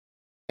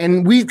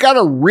 And we've got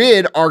to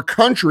rid our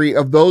country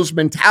of those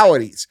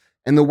mentalities.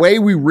 And the way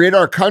we rid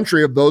our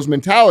country of those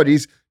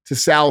mentalities, to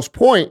Sal's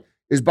point,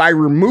 is by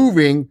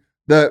removing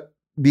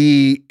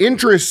the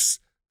interests,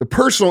 the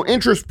personal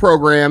interest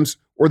programs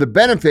or the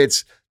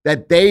benefits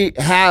that they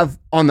have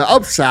on the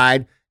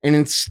upside, and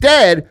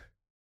instead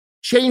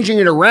changing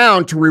it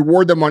around to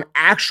reward them on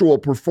actual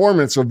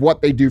performance of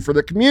what they do for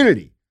the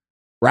community,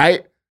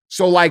 right?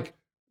 So like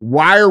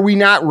Why are we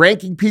not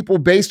ranking people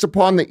based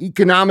upon the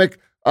economic,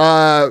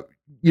 the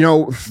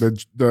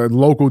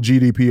local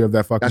GDP of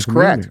that fucking that's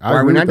community? correct. Why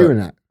are we not doing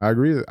that? I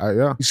agree.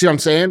 Yeah. You see what I'm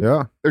saying?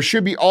 Yeah. There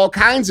should be all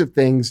kinds of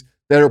things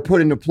that are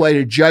put into play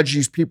to judge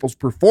these people's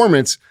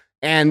performance.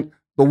 And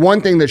the one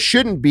thing that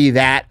shouldn't be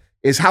that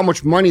is how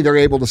much money they're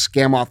able to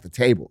scam off the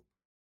table.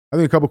 I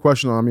think a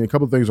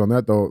couple things on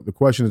that though. The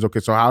question is, okay,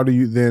 so how do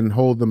you then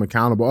hold them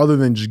accountable other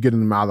than just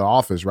getting them out of the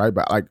office, right?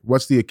 But like,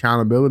 what's the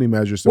accountability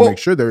measures to make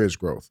sure there is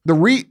growth? You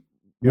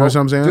know what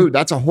I'm saying? Dude,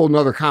 that's a whole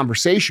nother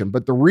conversation.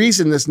 But the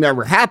reason this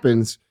never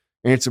happens,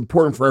 and it's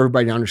important for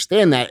everybody to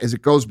understand that, is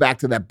it goes back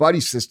to that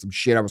buddy system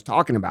shit I was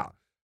talking about.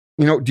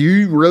 Do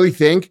you really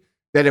think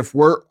that if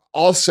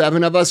all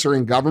 7 of us are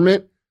in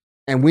government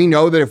and we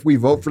know that if we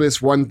vote for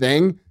this one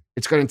thing,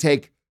 it's going to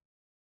take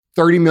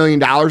 $30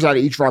 million out of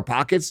each of our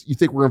pockets, you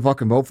think we're going to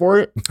fucking vote for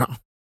it? No.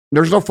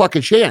 There's no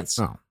fucking chance.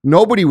 No.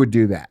 Nobody would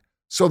do that.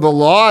 So the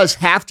laws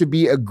have to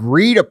be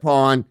agreed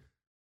upon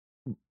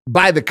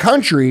by the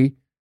country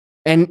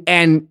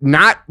and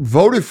not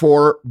voted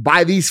for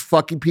by these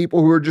fucking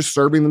people who are just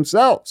serving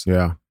themselves.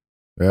 Yeah.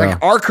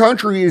 Like our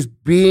country is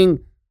being,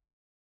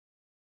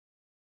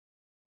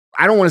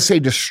 I don't want to say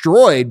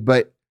destroyed,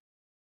 but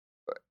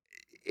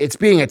it's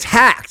being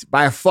attacked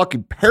by a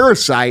fucking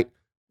parasite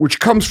which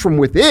comes from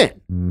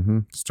within. Mm-hmm.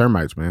 It's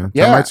termites, man.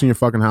 Yeah. Termites in your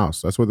fucking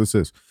house. That's what this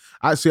is.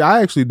 I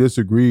actually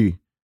disagree.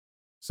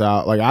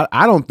 So, like,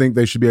 I don't think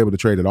they should be able to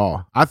trade at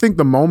all. I think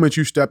the moment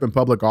you step in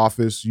public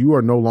office, you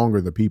are no longer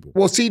the people.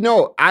 Well, see,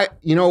 no,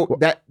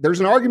 that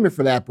there's an argument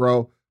for that,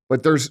 bro.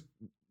 But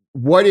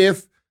what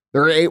if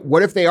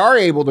they are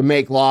able to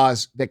make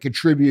laws that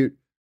contribute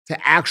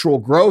to actual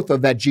growth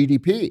of that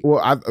GDP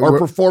or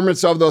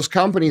performance of those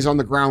companies on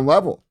the ground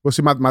level? Well,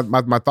 see,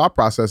 my thought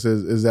process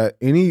is that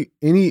any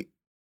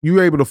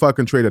you're able to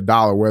fucking trade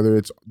 $1, whether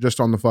it's just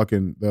on the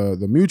fucking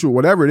the mutual,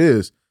 whatever it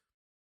is,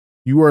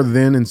 you are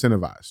then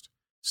incentivized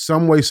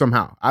some way,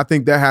 somehow. I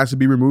think that has to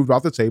be removed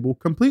off the table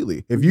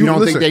completely. If you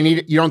don't think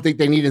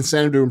they need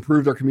incentive to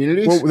improve their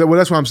communities? Well,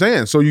 that's what I'm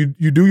saying. So you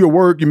do your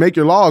work, you make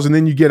your laws, and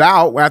then you get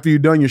out after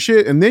you've done your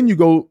shit, and then you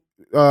go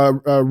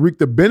reap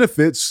the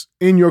benefits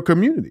in your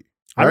community.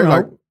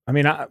 Right? I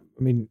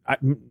don't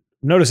know.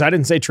 Notice I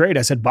didn't say trade.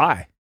 I said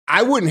buy.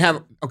 I wouldn't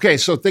have. Okay,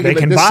 so think they about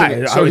can this.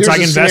 Buy. So it's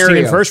like investing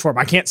in First Form.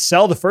 I can't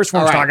sell the First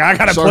Form stock. I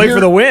got to play for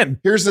the win.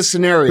 Here's the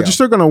scenario. But you're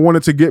still going to want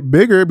it to get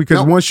bigger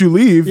because once you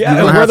leave, you're going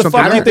to where have the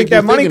fuck do you think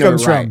that money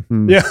comes from?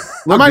 Yeah,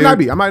 I might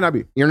not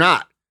be. You're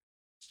not.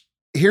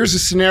 Here's the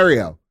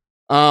scenario.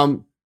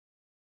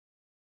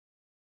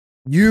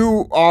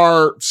 You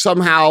are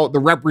somehow the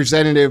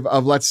representative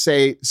of, let's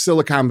say,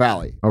 Silicon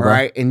Valley, all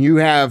right? And you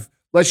have,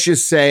 let's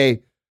just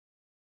say,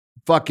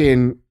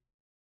 fucking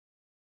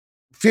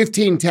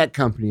 15 tech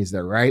companies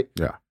there, right?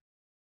 Yeah.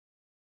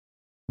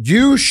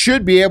 You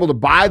should be able to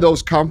buy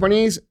those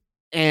companies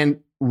and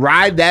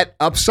ride that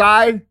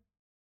upside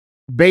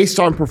based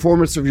on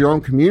performance of your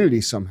own community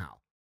somehow.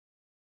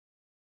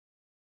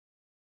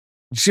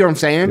 You see what I'm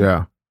saying?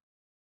 Yeah.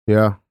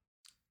 Yeah.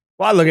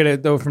 Well, I look at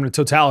it though from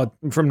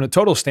the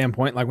total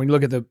standpoint. Like when you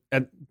look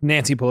at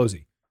Nancy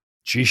Pelosi,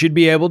 she should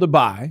be able to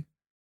buy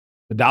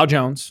the Dow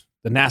Jones,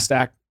 the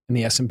NASDAQ, and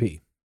the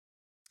S&P.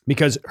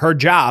 Because her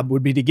job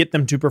would be to get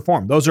them to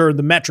perform. Those are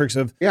the metrics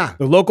of the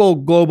local,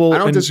 global. I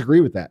don't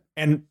disagree with that.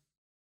 And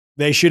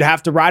they should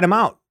have to ride them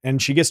out. And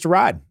she gets to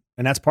ride.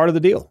 And that's part of the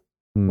deal.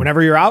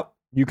 Whenever you're out,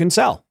 you can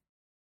sell.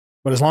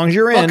 But as long as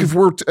you're in.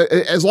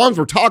 As long as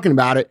we're talking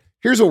about it,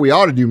 here's what we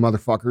ought to do,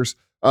 motherfuckers.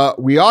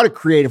 We ought to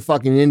create a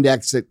fucking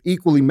index that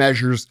equally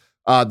measures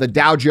the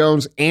Dow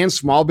Jones and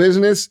small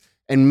business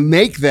and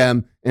make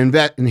them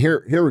invest. And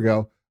here we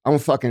go. I'm a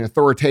fucking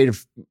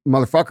authoritative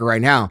motherfucker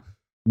right now.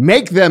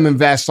 Make them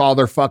invest all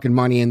their fucking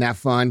money in that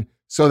fund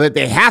so that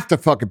they have to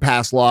fucking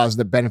pass laws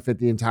that benefit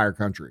the entire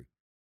country.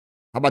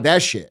 How about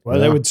that shit? Well,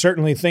 they would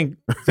certainly think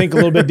a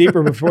little bit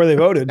deeper before they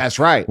voted. That's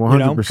right.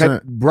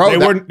 100%.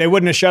 Bro, they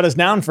wouldn't have shut us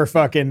down for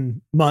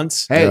fucking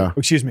months. Hey,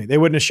 excuse me. They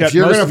wouldn't have shut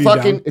most of you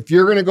down. If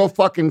you're going to go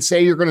fucking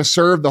say you're going to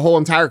serve the whole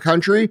entire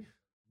country,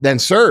 then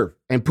serve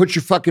and put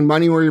your fucking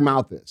money where your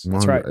mouth is.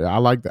 That's right. I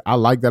like that. I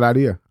like that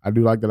idea. I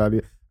do like that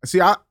idea.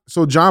 See,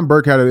 so John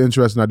Burke had an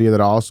interesting idea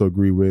that I also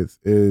agree with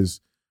is,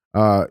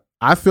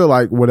 I feel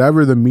like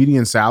whatever the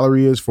median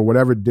salary is for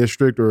whatever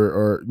district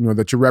or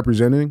that you're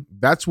representing,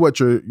 that's what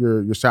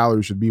your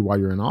salary should be while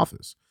you're in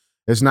office.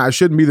 It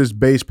shouldn't be this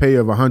base pay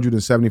of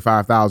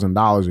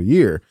 $175,000 a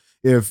year.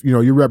 If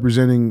you're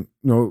representing,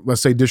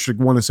 let's say District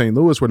 1 in St.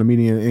 Louis where the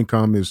median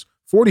income is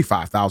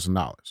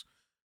 $45,000,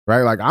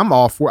 right? Like I'm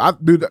all for.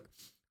 The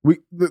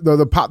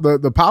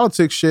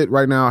politics shit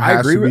right now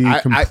has to be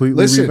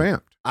completely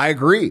revamped. I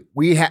agree.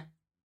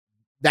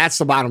 That's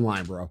the bottom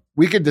line, bro.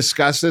 We could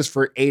discuss this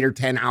for 8 or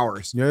 10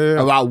 hours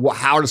about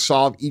how to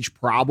solve each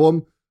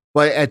problem.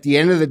 But at the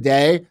end of the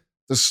day,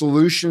 the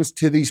solutions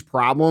to these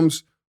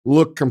problems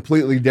look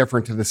completely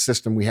different to the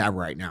system we have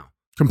right now.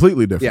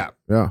 Completely different.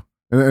 Yeah.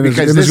 And it's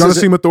going to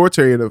seem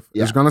authoritative.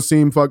 Yeah. It's going to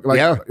seem it's going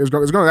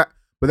to,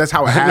 but that's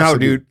how it has to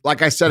be. Dude,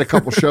 like I said a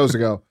couple shows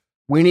ago,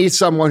 We need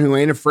someone who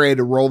ain't afraid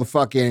to roll the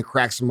fuck in and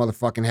crack some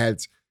motherfucking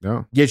heads,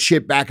 Yeah. get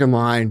shit back in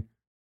line,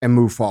 and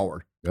move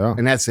forward. Yeah.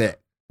 And that's it.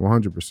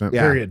 100%.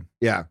 Yeah. Period.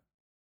 Yeah.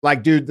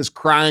 Like, dude, this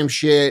crime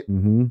shit,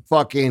 Mm-hmm.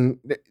 fucking,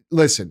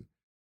 listen.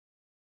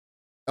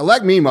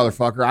 Elect me,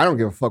 motherfucker. I don't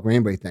give a fuck what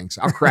anybody thinks.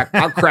 I'll crack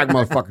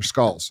motherfucker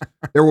skulls.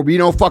 There will be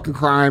no fucking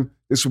crime.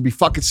 This will be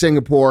fucking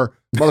Singapore.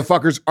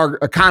 Motherfuckers, our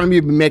economy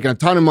would be making a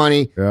ton of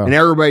money, Yeah. and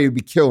everybody would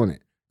be killing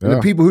it. And Yeah.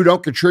 the people who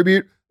don't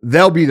contribute,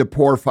 they'll be the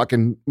poor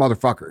fucking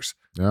motherfuckers,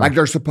 Yeah. like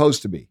they're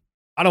supposed to be.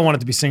 I don't want it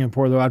to be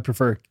Singapore though. I'd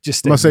prefer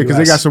just. I must say, because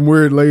they got some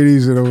weird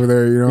ladies in over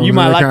there, you know. You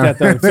might like that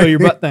though. Fill your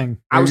butt thing.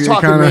 I was They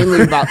talking kinda-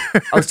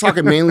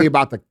 mainly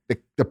about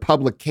the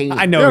public cane.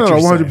 I know Yeah, what no,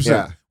 you're 100%. saying.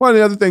 Yeah. Well,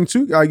 the other thing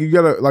too, like you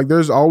gotta, like,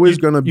 there's always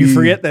gonna be. You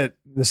forget that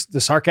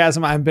the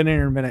sarcasm. I haven't been in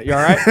here in a minute. You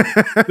all right?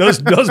 those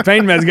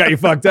pain meds got you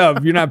fucked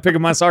up. You're not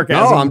picking my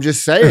sarcasm. No, I'm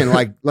just saying,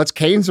 like, let's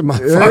cane some Yeah,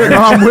 motherfuckers. no,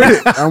 I'm with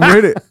it. I'm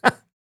with it.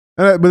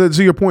 But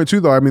to your point too,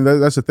 though, I mean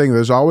that's the thing.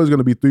 There's always going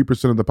to be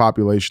 3% of the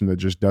population that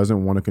just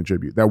doesn't want to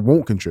contribute, that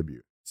won't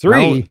contribute.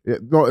 Three.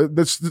 No,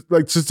 that's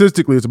like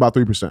statistically, it's about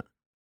 3%.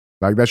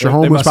 Like that's your They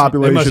homeless must-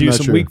 population. They must use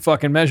that's some your, weak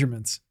fucking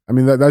measurements. I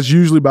mean that's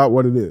usually about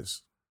what it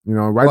is. You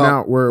know, right Well,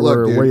 now we're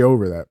look, dude. way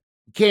over that.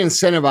 You can't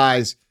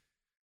incentivize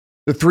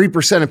the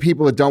 3% of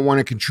people that don't want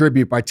to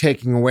contribute by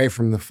taking away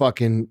from the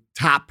fucking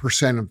top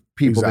percent of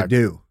people that Exactly.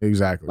 do.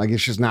 Exactly. Like,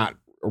 it's just not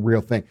a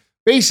real thing.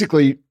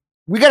 Basically,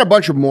 we got a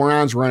bunch of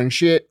morons running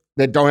shit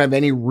that don't have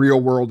any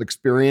real world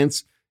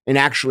experience in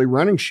actually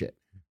running shit.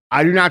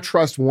 I do not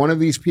trust one of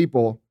these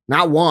people,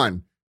 not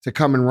one, to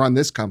come and run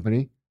this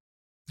company.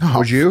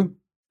 Would you?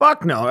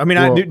 Fuck no. I mean,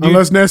 Well,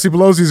 unless Nancy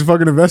Pelosi's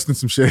fucking investing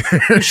some shit.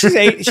 she's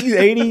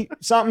 80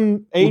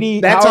 something, 80.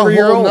 That's a however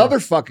you're whole old. nother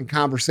fucking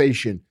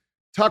conversation.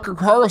 Tucker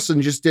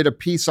Carlson just did a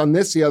piece on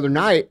this the other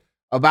night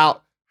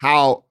about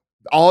how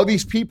all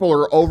these people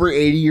are over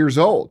 80 years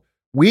old.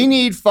 We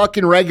need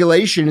fucking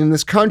regulation in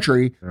this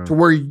country Yeah. to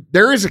where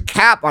there is a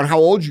cap on how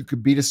old you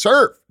could be to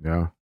serve.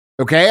 Yeah.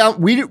 Okay,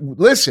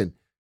 listen.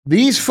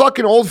 These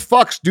fucking old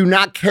fucks do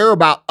not care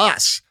about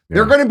us.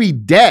 They're Yeah. going to be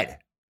dead.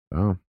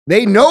 Oh.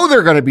 They know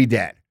they're going to be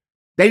dead.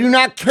 They do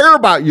not care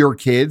about your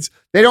kids.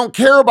 They don't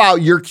care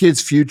about your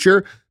kids'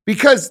 future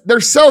because they're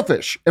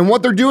selfish. And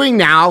what they're doing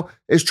now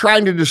is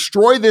trying to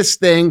destroy this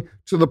thing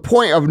to the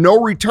point of no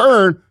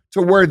return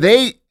to where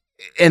they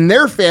and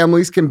their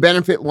families can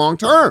benefit long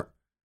term.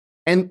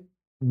 And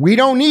we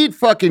don't need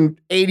fucking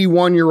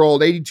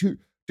 81-year-old, 82.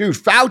 Dude,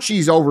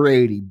 Fauci's over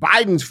 80.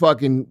 Biden's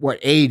fucking,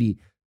 80?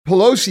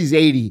 Pelosi's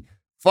 80.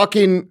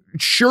 Fucking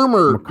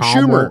Schumer.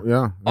 McConnell,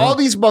 yeah. All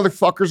these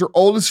motherfuckers are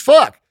old as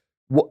fuck.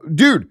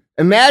 Dude,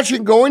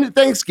 imagine going to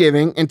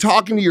Thanksgiving and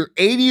talking to your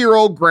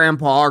 80-year-old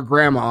grandpa or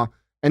grandma,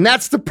 and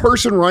that's the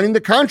person running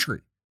the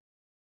country.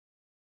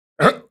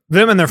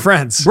 Them and their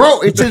friends.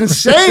 Bro, it's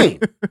insane.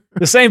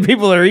 The same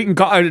people that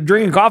are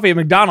drinking coffee at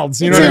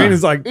McDonald's. You know It's what I in- mean?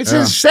 It's like, It's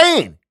Yeah.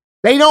 insane.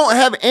 They don't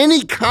have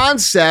any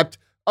concept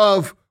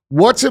of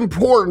what's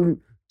important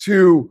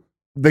to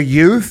the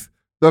youth,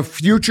 the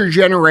future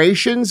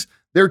generations.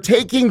 They're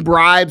taking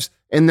bribes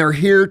and they're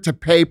here to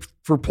pay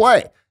for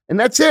play. And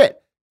that's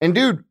it. And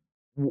dude,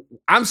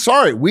 I'm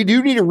sorry. We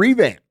do need a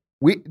revamp.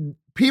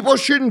 People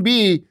shouldn't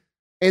be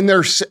in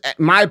their,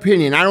 my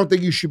opinion, I don't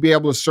think you should be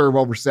able to serve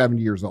over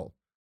 70 years old.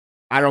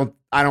 I don't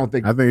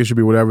think. I think it should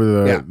be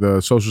whatever Yeah.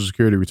 the Social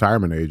Security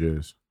retirement age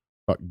is.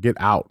 Fuck, get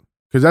out.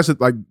 Because that's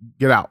it. Like,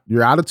 get out.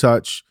 You're out of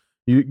touch.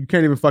 You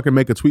can't even fucking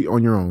make a tweet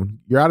on your own.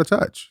 You're out of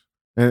touch.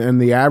 And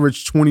the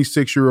average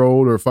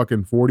 26-year-old or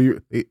fucking 40,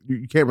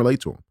 you can't relate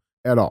to them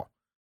at all.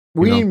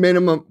 We you know? need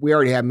minimum. We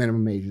already have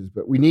minimum ages,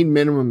 but we need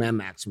minimum and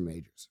maximum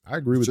ages. I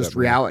agree with It's that. just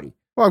man. reality.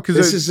 Well, because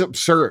This is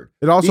absurd.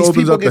 it also these opens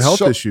people up the get health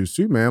so- issues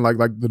too, man. Like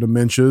the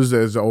dementias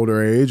as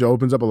older age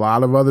opens up a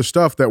lot of other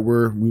stuff that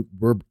we're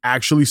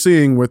actually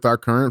seeing with our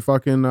current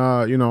fucking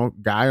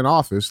guy in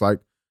office. Like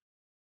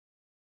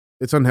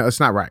it's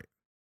not right.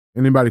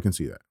 Anybody can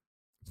see that.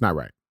 It's not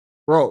right.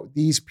 Bro,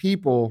 these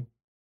people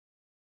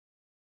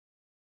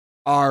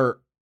are,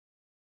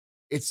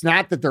 it's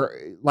not that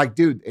they're like,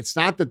 dude, it's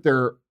not that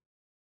they're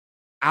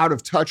out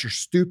of touch or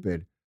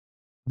stupid.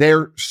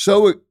 They're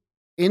so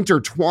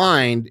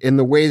intertwined in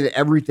the way that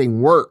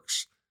everything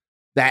works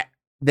that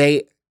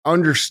they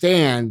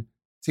understand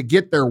to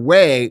get their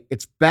way,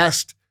 it's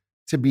best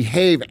to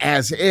behave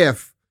as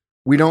if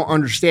we don't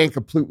understand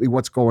completely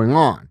what's going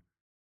on.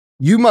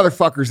 You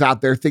motherfuckers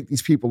out there think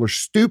these people are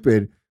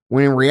stupid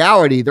when in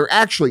reality, they're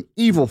actually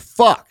evil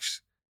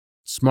fucks.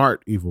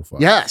 Smart, evil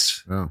fuck.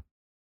 Yes. Yeah.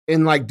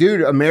 And like,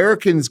 dude,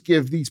 Americans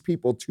give these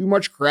people too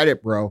much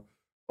credit, bro.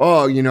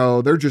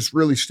 Oh, they're just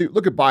really stupid.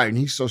 Look at Biden.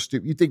 He's so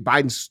stupid. You think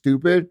Biden's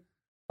stupid?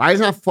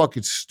 Biden's not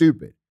fucking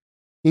stupid.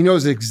 He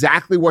knows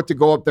exactly what to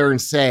go up there and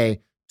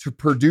say to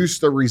produce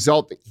the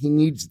result that he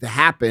needs to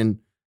happen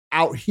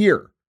out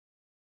here.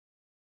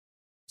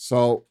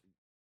 So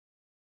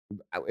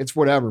it's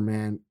whatever,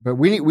 man. But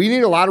we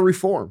need a lot of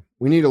reform.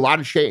 We need a lot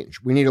of change.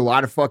 We need a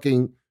lot of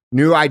fucking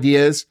new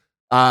ideas.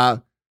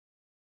 And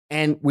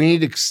we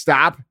need to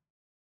stop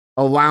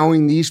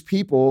allowing these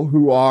people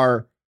who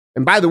are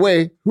And by the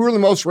way, who are the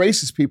most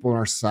racist people in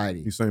our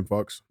society? These same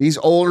fucks. These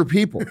older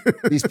people,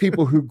 these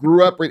people who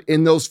grew up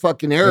in those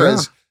fucking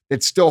eras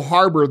that still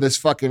harbor this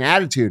fucking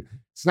attitude.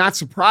 It's not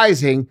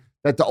surprising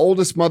that the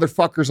oldest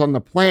motherfuckers on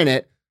the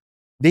planet,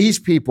 these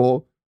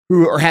people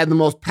who had the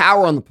most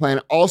power on the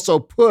planet, also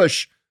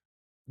push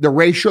the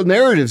racial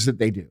narratives that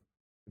they do.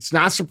 It's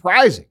not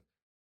surprising.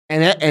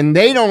 And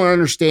they don't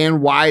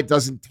understand why it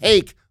doesn't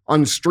take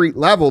on the street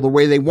level the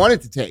way they want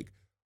it to take.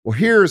 Well,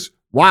 here's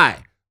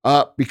why.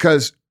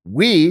 Because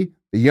we,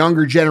 the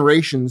younger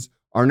generations,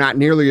 are not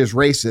nearly as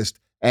racist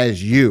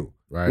as you.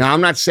 Right. Now,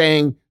 I'm not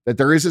saying that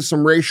there isn't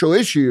some racial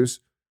issues.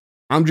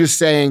 I'm just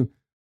saying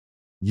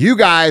you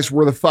guys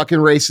were the fucking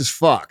racist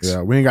fucks.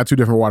 Yeah, we ain't got two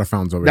different water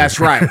fountains over That's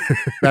here. right.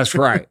 That's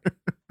right.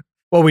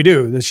 Well, we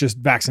do. That's just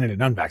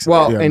vaccinated, unvaccinated.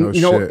 Well, Yeah, and no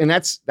you know, shit. and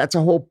that's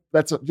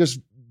just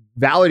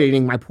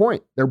validating my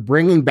point. They're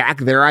bringing back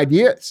their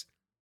ideas.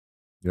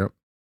 Yep.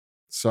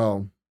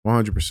 So,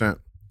 100%.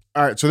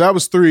 All right, so that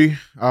was 3.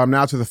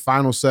 Now to the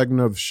final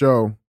segment of the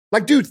show.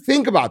 like, dude,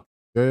 think about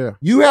it. Yeah.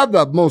 You have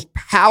the most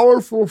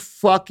powerful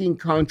fucking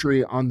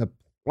country on the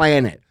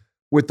planet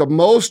with the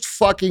most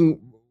fucking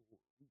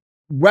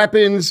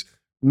weapons,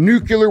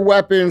 nuclear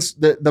weapons.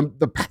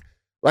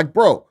 Like,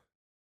 bro,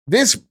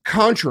 this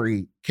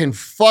country can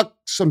fuck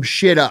some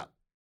shit up.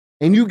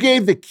 And you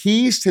gave the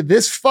keys to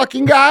this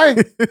fucking guy?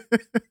 It's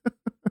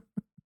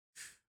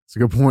a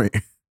good point.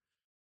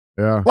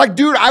 Yeah. Like,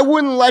 dude, I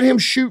wouldn't let him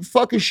shoot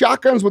fucking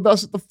shotguns with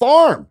us at the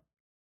farm.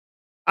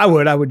 I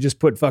would just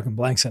put fucking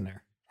blanks in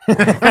there.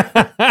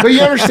 But you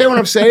understand what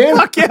I'm saying?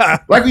 Fuck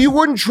yeah. Like, you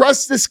wouldn't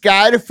trust this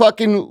guy to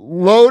fucking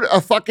load a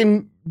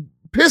fucking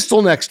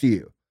pistol next to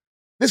you.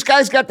 This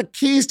guy's got the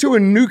keys to a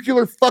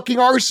nuclear fucking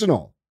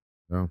arsenal.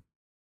 Yeah.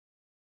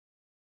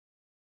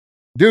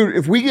 Dude,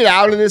 if we get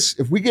out of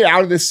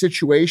this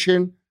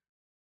situation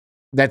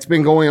that's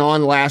been going on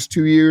the last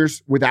 2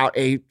 years without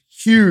a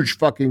huge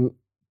fucking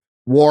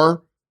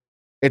war,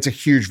 it's a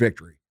huge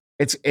victory.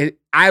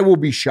 I will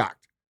be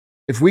shocked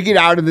if we get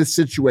out of this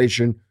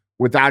situation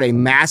without a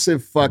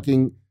massive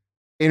fucking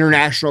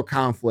international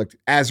conflict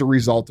as a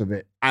result of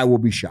it. I will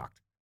be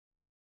shocked.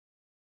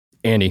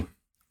 Andy,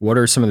 what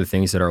are some of the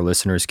things that our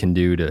listeners can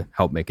do to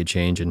help make a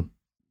change and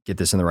get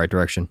this in the right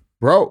direction?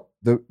 Bro,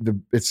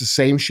 it's the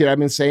same shit I've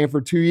been saying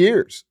for 2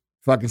 years.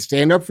 Fucking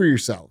stand up for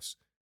yourselves.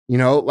 You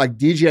know, like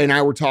DJ and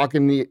I were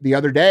talking the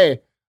other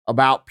day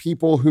about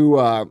people who,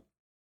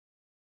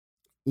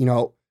 you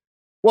know,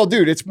 well,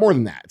 dude, it's more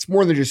than that. It's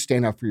more than just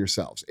stand up for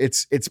yourselves.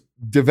 It's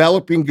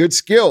developing good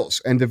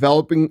skills and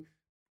developing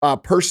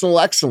personal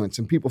excellence.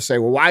 And people say,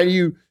 well, why do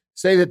you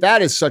say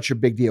that is such a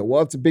big deal?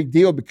 Well, it's a big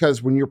deal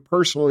because when you're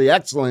personally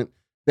excellent,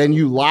 then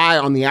you lie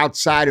on the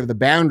outside of the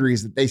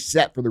boundaries that they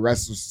set for the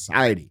rest of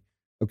society.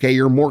 Okay,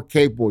 you're more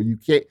capable. You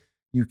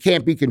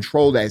can't be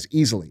controlled as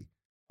easily.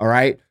 All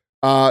right.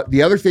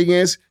 The other thing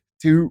is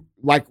to,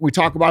 like we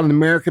talk about in the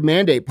American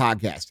Mandate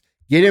podcast,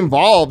 get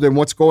involved in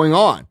what's going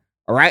on.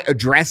 All right.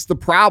 Address the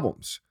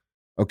problems.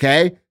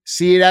 Okay.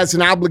 See it as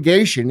an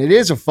obligation. It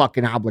is a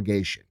fucking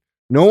obligation.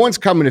 No one's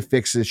coming to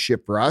fix this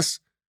shit for us.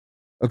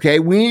 Okay.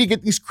 We need to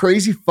get these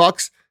crazy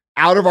fucks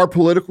out of our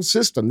political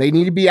system. They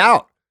need to be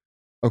out.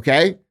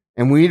 Okay.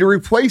 And we need to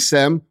replace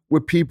them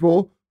with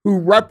people who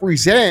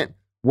represent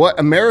what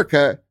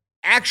America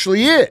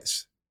actually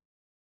is.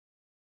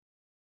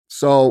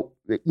 So,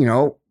 you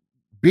know,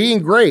 being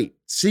great,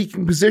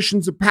 seeking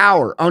positions of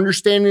power,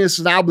 understanding this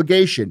as an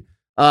obligation,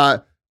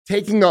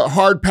 taking the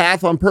hard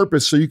path on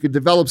purpose so you could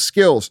develop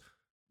skills,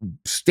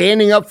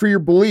 standing up for your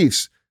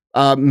beliefs,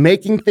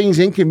 making things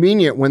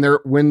inconvenient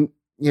when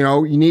you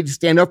know, you need to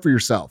stand up for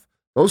yourself.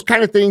 Those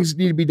kind of things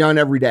need to be done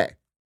every day.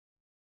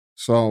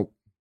 So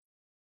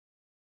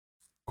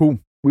Cool.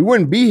 we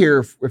wouldn't be here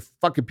if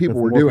fucking people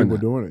If were more doing people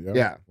that. doing it.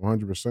 Yeah.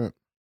 100%.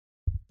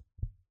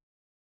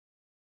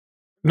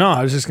 No,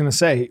 I was just gonna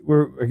say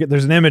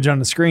there's an image on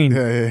the screen.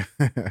 Yeah.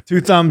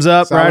 2 thumbs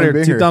up, That's how right, we or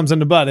been 2 here. thumbs in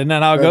the butt. Isn't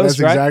that how it That's goes?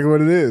 Right. exactly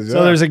what it is.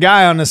 So there's a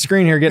guy on the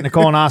screen here getting a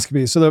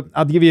colonoscopy. So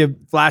I'll give you a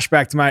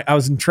flashback to I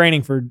was in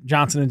training for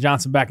Johnson &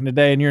 Johnson back in the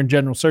day, and you're in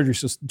general surgery.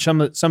 So some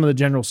of the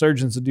general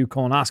surgeons that do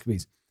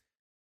colonoscopies.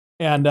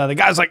 And the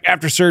guy's like,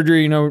 after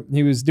surgery, you know,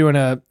 he was doing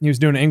an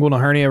inguinal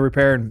hernia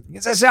repair, and he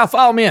says, "Sal,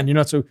 follow me in." You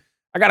know, so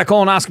I got a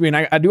colonoscopy,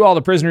 and I do all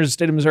the prisoners in the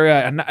state of Missouri.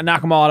 I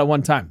knock them all out at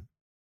one time.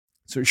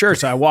 So sure.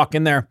 So I walk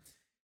in there,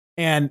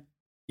 and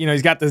you know,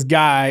 he's got this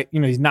guy, you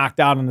know, he's knocked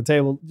out on the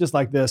table just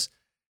like this.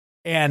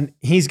 And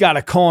he's got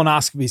a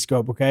colonoscopy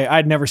scope. Okay.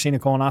 I'd never seen a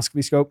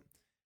colonoscopy scope.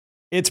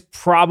 It's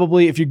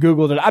probably, if you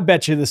Googled it, I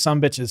bet you this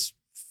sumbitch is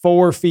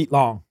 4 feet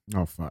long.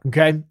 Oh, fuck.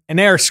 Okay. And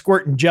they are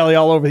squirting jelly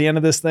all over the end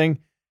of this thing.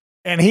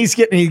 And he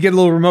get a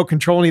little remote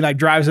control and he like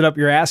drives it up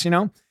your ass, you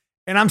know?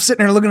 And I'm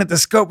sitting there looking at the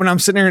scope and I'm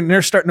sitting there and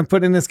they're starting to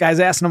put in this guy's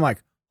ass. And I'm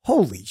like,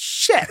 holy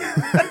shit,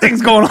 that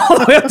thing's going all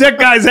the way up that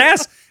guy's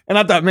ass. And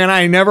I thought, man,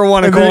 I ain't never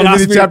want a And then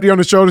he colonoscopy. tapped you on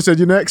the shoulder and said,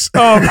 "You next."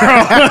 Oh, bro.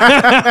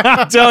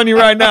 I'm telling you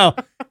right now,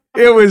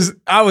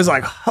 I was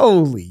like,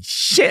 holy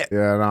shit.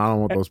 Yeah, no, I don't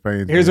want those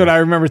pains. Here's what I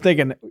remember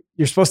thinking.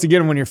 You're supposed to get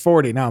them when you're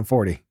 40. Now I'm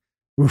 40.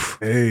 Oof.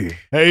 Hey.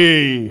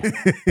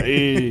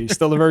 Hey,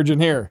 still a virgin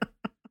here.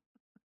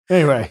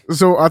 Anyway,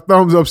 So our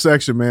thumbs up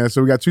section, man.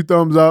 So we got 2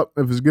 thumbs up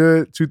if it's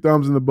good, 2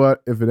 thumbs in the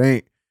butt if it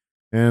ain't.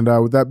 And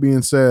with that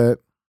being said,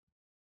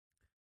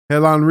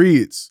 headline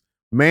reads,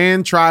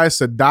 man tries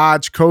to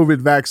dodge COVID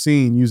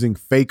vaccine using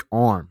fake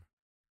arm.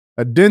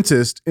 A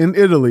dentist in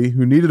Italy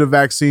who needed a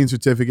vaccine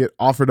certificate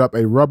offered up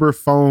a rubber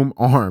foam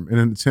arm in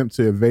an attempt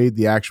to evade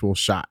the actual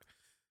shot.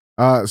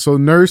 So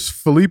nurse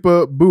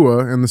Filippa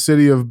Bua in the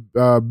city of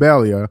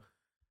Belia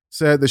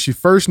said that she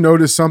first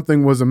noticed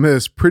something was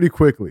amiss pretty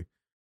quickly.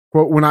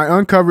 Quote, when I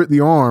uncovered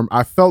the arm,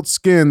 I felt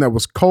skin that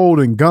was cold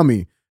and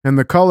gummy, and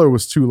the color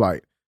was too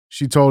light.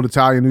 She told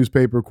Italian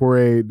newspaper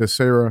Corriere della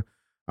Sera,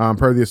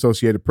 per the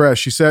Associated Press.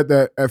 She said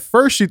that at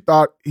first she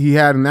thought he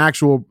had an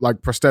actual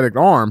prosthetic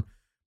arm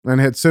and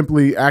had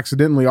simply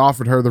accidentally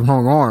offered her the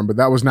wrong arm, but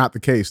that was not the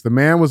case. The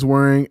man was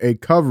wearing a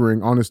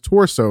covering on his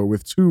torso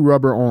with 2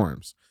 rubber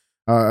arms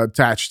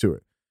attached to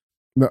it.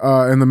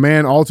 And the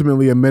man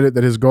ultimately admitted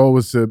that his goal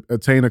was to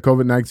attain a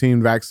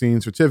COVID-19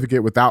 vaccine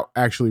certificate without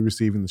actually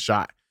receiving the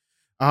shot.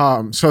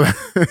 So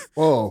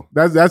Whoa.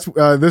 that's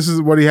this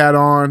is what he had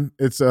on.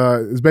 It's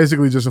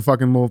basically just a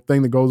fucking little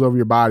thing that goes over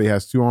your body.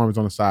 Has 2 arms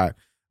on the side.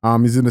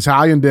 He's an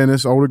Italian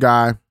dentist, older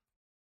guy.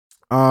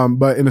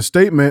 But in a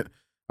statement,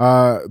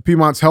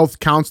 Piemont's health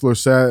counselor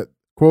said,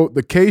 quote,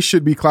 the case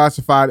should be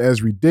classified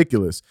as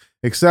ridiculous,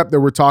 except that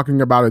we're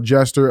talking about a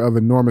gesture of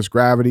enormous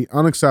gravity,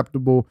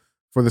 unacceptable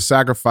for the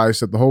sacrifice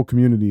that the whole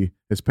community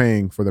is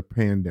paying for the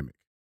pandemic.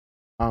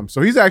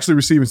 So he's actually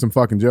receiving some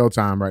fucking jail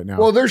time right now.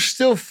 Well, they're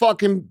still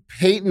fucking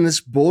painting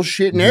this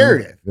bullshit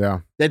narrative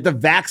Yeah. that the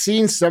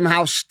vaccine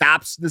somehow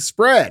stops the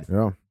spread.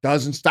 Yeah.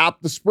 Doesn't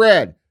stop the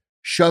spread.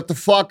 Shut the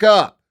fuck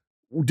up.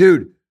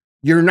 Dude,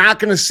 you're not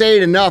going to say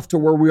it enough to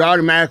where we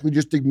automatically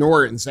just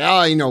ignore it and say,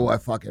 oh, you know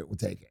what? Fuck it. We'll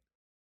take it.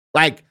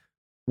 Like,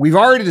 we've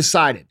already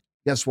decided.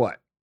 Guess what?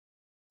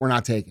 We're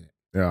not taking it.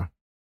 Yeah.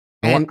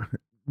 And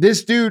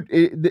this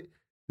dude,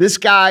 this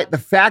guy, the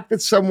fact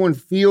that someone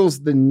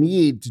feels the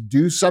need to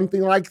do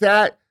something like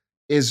that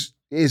is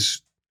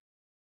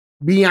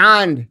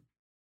beyond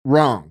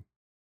wrong.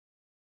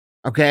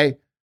 Okay?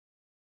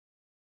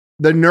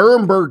 The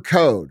Nuremberg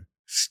Code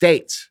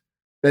states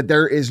that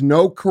there is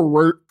no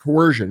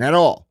coercion at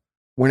all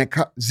when it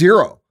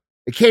zero.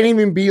 It can't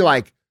even be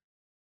like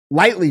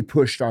lightly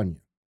pushed on you.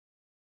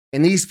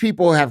 And these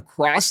people have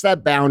crossed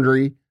that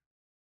boundary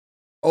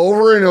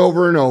over and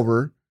over and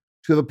over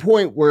to the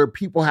point where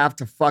people have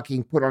to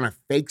fucking put on a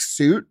fake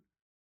suit.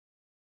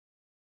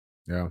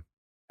 Yeah.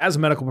 as a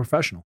medical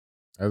professional,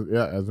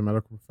 As a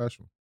medical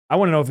professional. I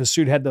want to know if his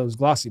suit had those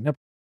glossy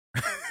nipples.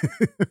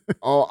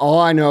 All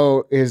I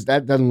know is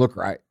that doesn't look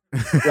right.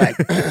 Like,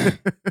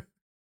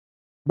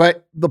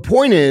 but the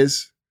point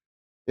is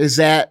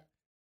that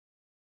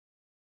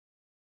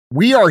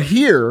we are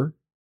here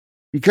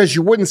because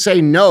you wouldn't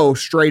say no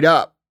straight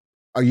up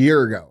a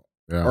year ago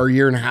or a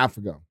year and a half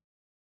ago.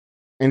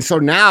 And so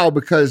now,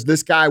 because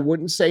this guy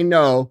wouldn't say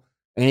no,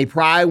 and he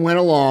probably went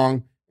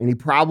along, and he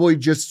probably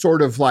just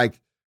sort of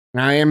like,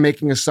 and I am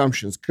making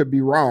assumptions, could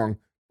be wrong,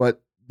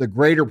 but the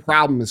greater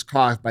problem is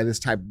caused by this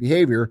type of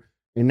behavior.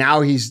 And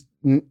now he's,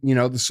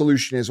 the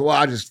solution is, well,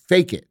 I'll just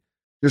fake it.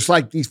 Just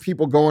like these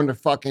people going to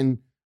fucking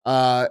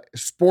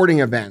sporting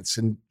events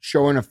and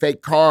showing a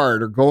fake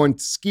card, or going to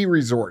ski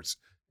resorts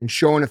and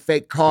showing a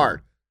fake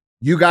card.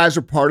 You guys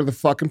are part of the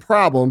fucking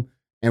problem.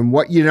 And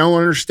what you don't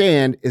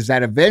understand is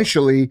that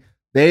eventually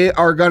they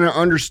are going to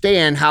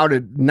understand how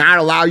to not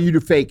allow you to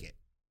fake it.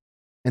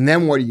 And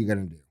then what are you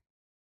going to do?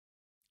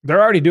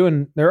 They're already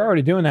doing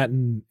that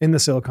in the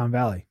Silicon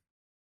Valley.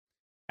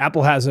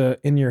 Apple has a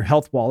in your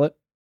health wallet.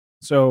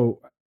 So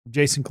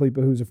Jason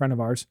Khalipa, who's a friend of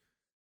ours,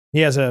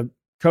 he has a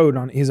code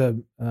on. He's a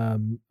what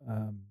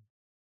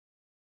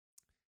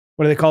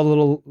do they call the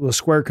little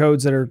square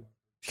codes that are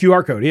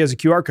QR code? He has a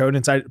QR code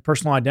inside a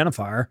personal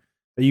identifier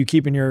that you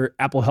keep in your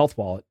Apple Health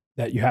wallet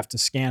that you have to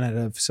scan at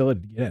a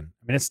facility to get in.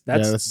 I mean,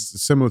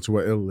 that's similar to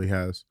what Italy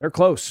has. They're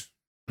close.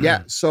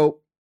 Yeah. So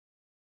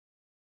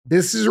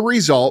this is a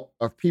result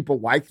of people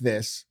like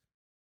this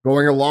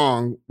going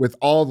along with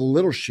all the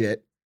little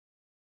shit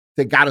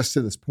that got us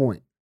to this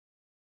point.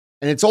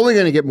 And it's only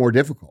going to get more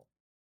difficult.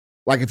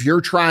 Like if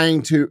you're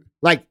trying to,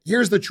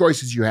 here's the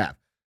choices you have.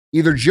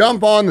 Either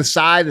jump on the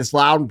side that's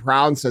loud and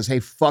proud and says, hey,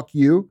 fuck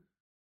you,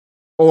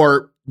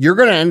 or you're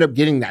going to end up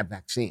getting that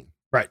vaccine.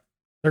 Right.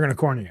 They're going to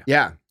corner you.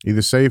 Yeah.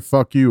 Either say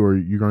fuck you or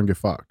you're going to get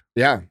fucked.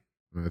 Yeah.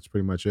 That's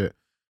pretty much it.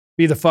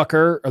 Be the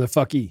fucker or the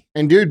fucky.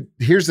 And dude,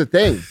 here's the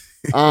thing.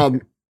 Or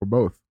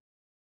both.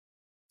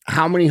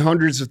 How many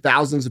hundreds of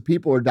thousands of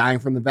people are dying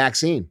from the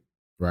vaccine?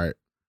 Right.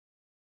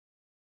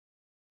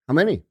 How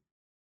many?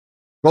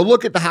 Go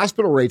look at the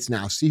hospital rates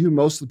now. See who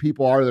most of the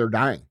people are that are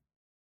dying.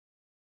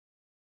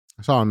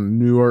 I saw in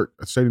New York,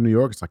 state of New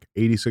York, it's like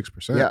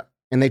 86%. Yeah.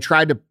 And they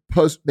tried to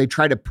push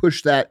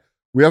that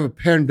we have a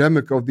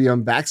pandemic of the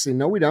unvaccinated.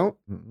 No, we don't.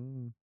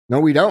 Mm-mm. No,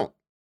 we don't.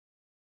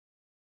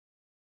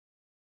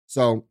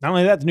 So Not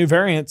only that, the new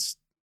variant's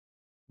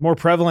more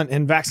prevalent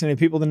in vaccinated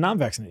people than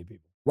non-vaccinated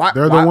people. Why,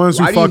 They're the ones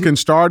who why do you fucking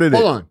started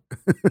Hold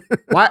it.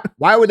 on.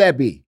 Why would that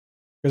be?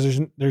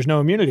 Because there's no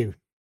immunity.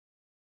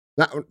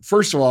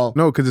 First of all,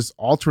 No, because it's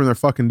altering their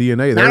fucking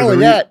DNA. not only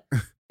that,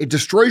 it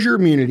destroys your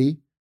immunity.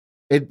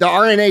 The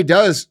RNA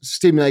does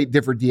stimulate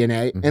different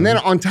DNA. Mhm. And then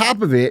on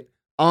top of it,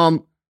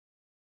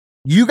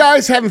 you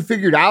guys haven't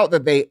figured out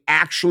that they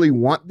actually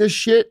want this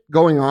shit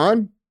going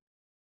on.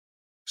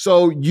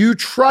 So you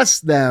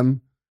trust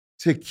them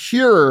to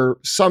cure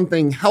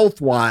something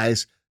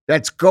health-wise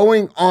that's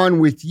going on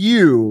with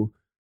you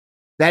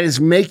that is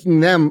making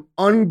them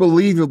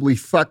unbelievably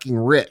fucking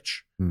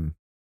rich. Hmm.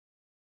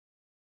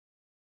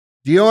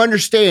 Do you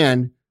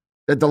understand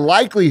that the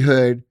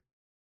likelihood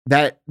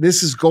that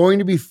this is going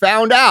to be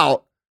found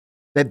out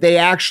that they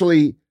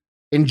actually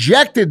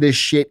injected this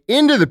shit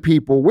into the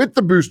people with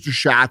the booster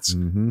shots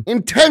Mhm.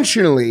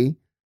 intentionally,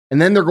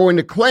 and then they're going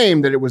to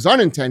claim that it was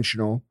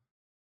unintentional?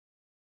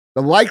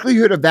 The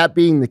likelihood of that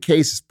being the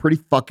case is pretty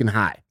fucking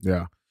high.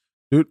 Yeah.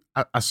 Dude,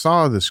 I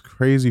saw this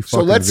crazy So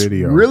fucking let's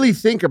video. really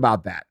think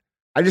about that.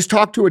 I just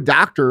talked to a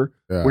doctor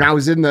Yeah. when I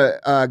was in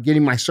the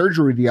getting my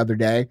surgery the other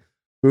day,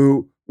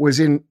 who was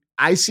in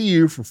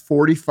ICU for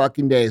 40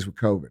 fucking days with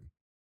COVID.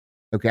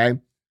 Okay.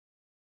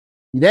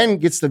 He then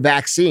gets the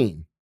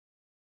vaccine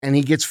and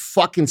he gets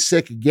fucking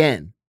sick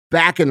again,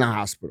 back in the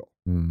hospital.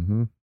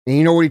 Mhm. And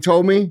you know what he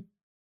told me?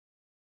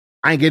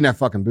 I ain't getting that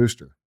fucking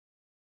booster.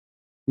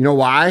 You know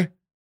why?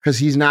 Because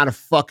he's not a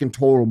fucking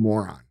total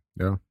moron.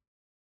 Yeah.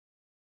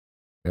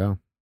 Yeah.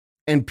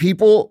 And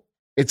people,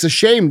 it's a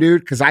shame,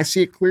 dude, because I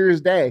see it clear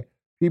as day.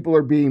 People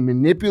are being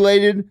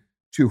manipulated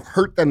to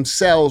hurt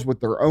themselves with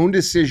their own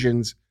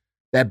decisions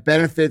that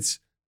benefits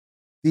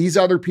these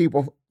other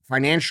people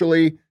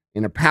financially,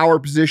 in a power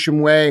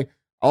position way,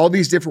 all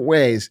these different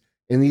ways.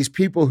 And these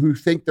people who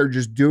think they're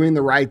just doing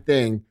the right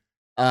thing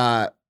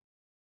are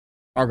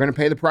going to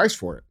pay the price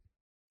for it.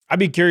 I'd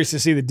be curious to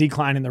see the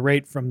decline in the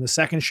rate from the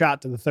second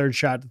shot to the third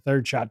shot, to the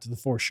third shot to the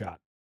fourth shot.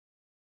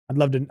 I'd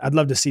love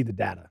to see the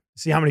data.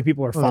 See how many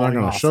people are Well, they're falling not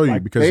going off. to show you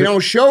Like, because They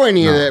don't show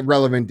any of No. that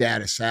relevant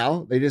data,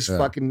 Sal. They just Yeah.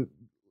 fucking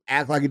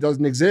act like it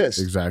doesn't exist.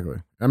 Exactly.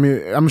 I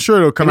mean, I'm sure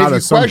it'll come And if out you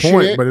at some question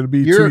point, it, but it'll be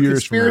You're 2 a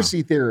years from now.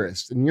 conspiracy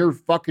theorist, and you're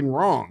fucking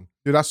wrong.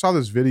 Dude, I saw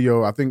this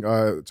video. I think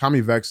Tommy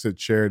Vex had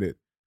shared it.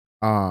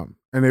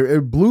 And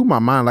it blew my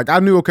mind. Like, I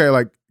knew, okay,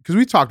 like, because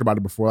we talked about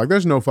it before. Like,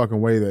 there's no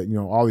fucking way that, you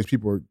know, all these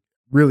people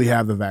really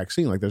have the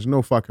vaccine. Like, there's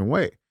no fucking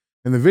way.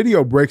 And the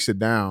video breaks it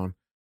down.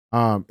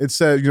 It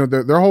says, you know,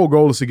 their whole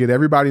goal is to get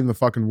everybody in the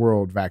fucking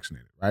world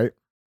vaccinated, right?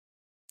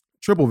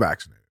 Triple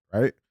vaccinated,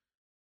 right?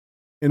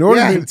 In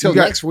order Yeah, to, until you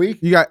got, next week.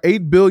 you got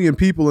 8 billion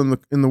people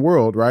in the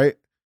world, right?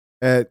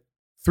 At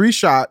 3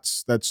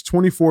 shots, that's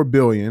 24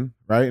 billion,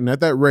 right? And at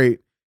that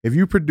rate, if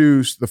you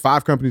produce, the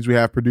 5 companies we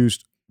have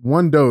produced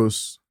 1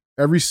 dose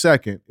every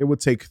second, it would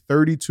take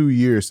 32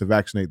 years to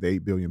vaccinate the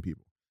 8 billion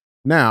people.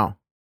 Now,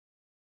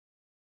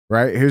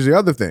 right, here's the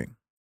other thing.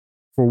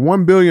 For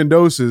 1 billion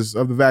doses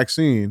of the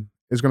vaccine,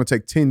 it's going to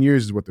take 10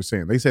 years is what they're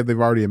saying. They said they've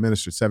already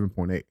administered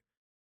 7.8.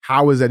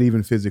 How is that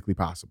even physically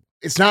possible?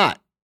 It's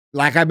not.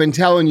 Like I've been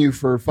telling you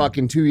for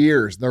fucking 2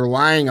 years. They're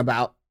lying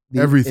about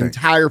the Everything.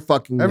 entire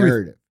fucking Everything.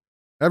 narrative.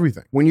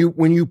 Everything. When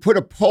you put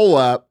a poll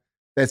up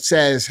that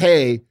says,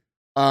 hey,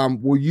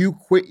 will you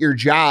quit your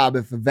job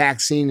if a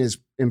vaccine is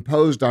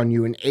imposed on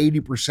you, and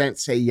 80%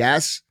 say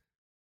yes,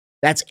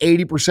 that's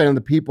 80% of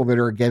the people that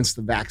are against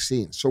the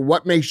vaccine. So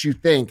what makes you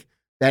think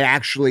that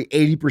actually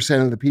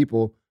 80% of the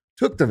people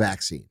took the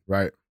vaccine?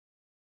 Right.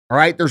 All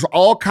right. There's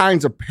all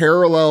kinds of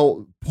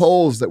parallel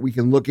polls that we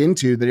can look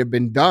into that have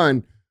been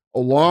done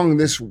along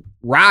this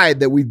ride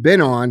that we've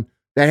been on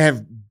that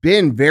have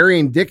been very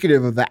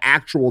indicative of the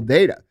actual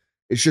data.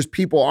 It's just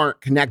people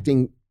aren't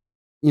connecting,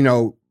 you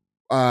know,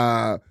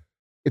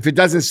 if it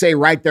doesn't say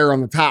right there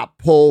on the top,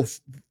 poll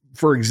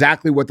for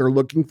exactly what they're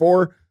looking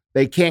for,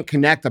 they can't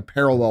connect a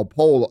parallel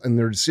poll in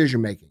their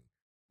decision making.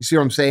 You see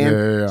what I'm saying?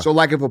 Yeah. So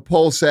like if a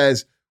poll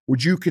says,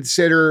 would you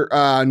consider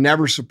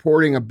never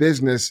supporting a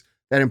business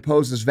that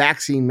imposes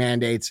vaccine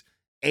mandates?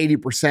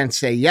 80%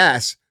 say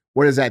yes.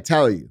 What does that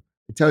tell you?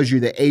 It tells you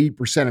that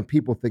 80% of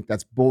people think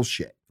that's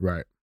bullshit.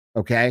 Right.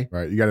 Okay.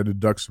 Right. You got to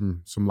deduct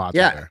some lots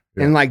Yeah. there.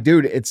 And like,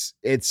 dude, it's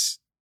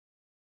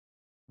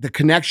the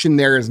connection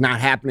there is not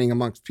happening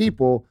amongst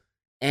people.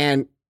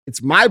 And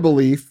it's my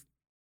belief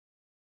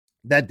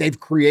that they've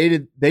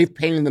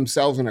painted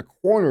themselves in a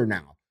corner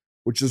now,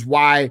 which is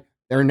why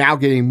they're now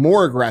getting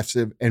more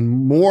aggressive and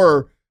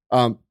more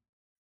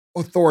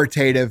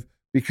authoritative,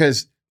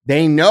 because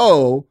they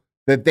know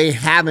that they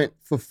haven't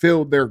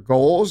fulfilled their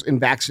goals in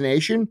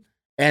vaccination,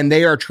 and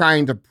they are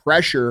trying to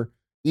pressure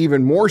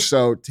even more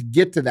so to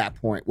get to that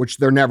point, which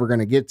they're never going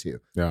to get to.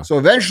 Yeah. So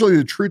eventually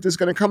the truth is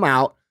going to come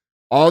out.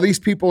 All these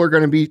people are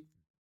going to be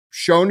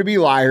shown to be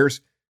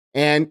liars.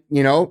 And,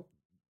 you know,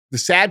 the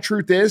sad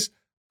truth is,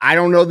 I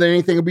don't know that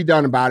anything will be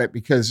done about it,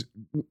 because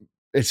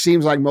it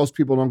seems like most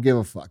people don't give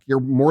a fuck. You're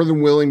more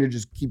than willing to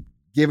just keep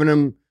giving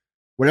them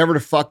whatever the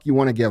fuck you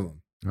want to give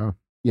them. Oh.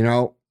 You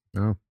know?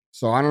 Oh.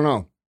 So I don't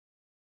know.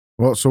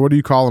 Well, so what are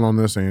you calling on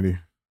this, Andy?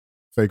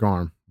 Fake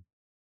arm.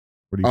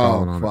 What are you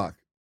calling on fuck.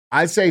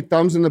 I'd say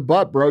thumbs in the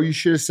butt, bro. You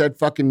should have said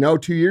fucking no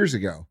 2 years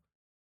ago.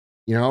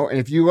 You know, and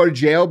if you go to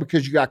jail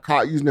because you got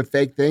caught using a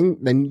fake thing,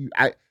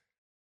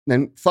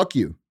 then fuck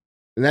you.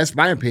 And that's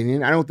my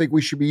opinion. I don't think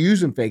we should be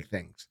using fake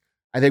things.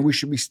 I think we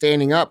should be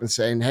standing up and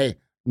saying, hey,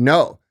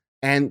 no.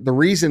 And the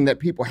reason that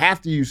people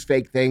have to use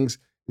fake things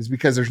is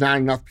because there's not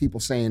enough people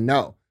saying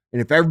no.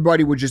 And if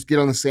everybody would just get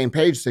on the same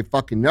page and say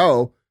fucking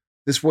no,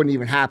 this wouldn't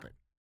even happen.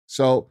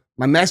 So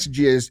my message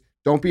is,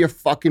 don't be a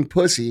fucking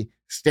pussy.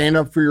 Stand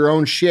up for your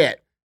own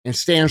shit and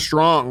stand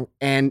strong,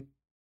 and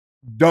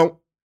don't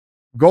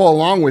go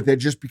along with it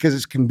just because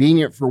it's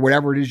convenient for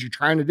whatever it is you're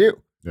trying to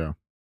do. Yeah.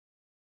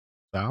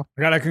 Sal?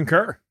 I gotta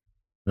concur.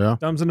 Yeah.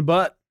 Thumbs in the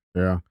butt.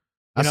 Yeah.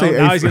 You know,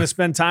 now he's going to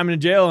spend time in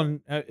jail,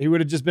 and he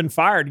would have just been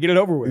fired. Get it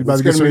over with. He's about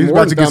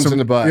to get some in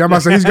the butt. Yeah, I'm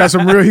about to say he's got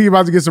some real. He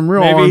about to get some real.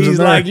 Maybe he's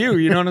like you.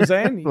 You know what I'm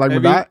saying? Like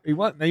Madat. He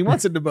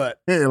wants it in the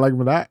butt. Yeah, like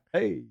Madat.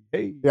 Hey.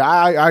 Yeah,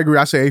 I agree.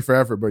 I say A for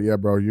effort, but yeah,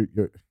 bro, you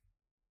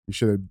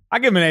should have. I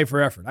give him an A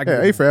for effort.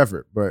 A for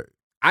effort, but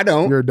I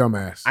don't. You're a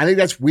dumbass. I think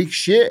that's weak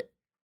shit.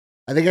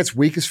 I think that's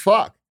weak as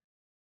fuck.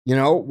 You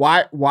know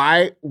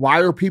why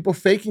are people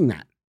faking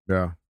that?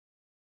 Yeah.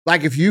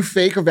 Like if you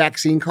fake a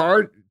vaccine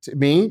card, to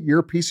me, you're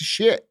a piece of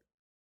shit.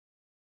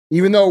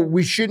 Even though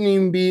we shouldn't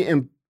even be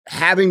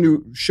having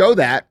to show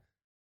that,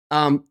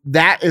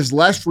 that is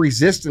less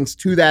resistance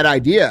to that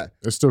idea.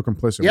 They're still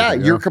complicit. Yeah,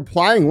 you're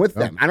complying with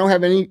them. I don't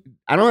have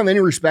any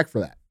respect for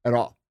that at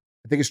all.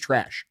 I think it's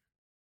trash.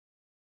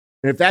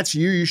 And if that's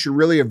you, you should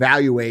really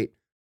evaluate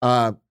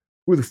who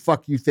the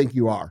fuck you think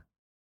you are.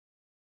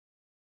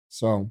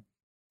 So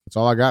that's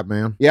all I got,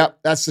 man. Yep,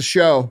 that's the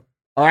show.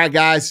 All right,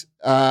 guys.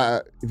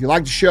 If you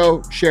like the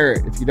show, share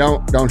it. If you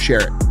don't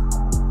share it.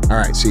 All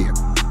right, see you.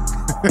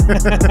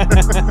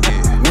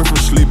 Went from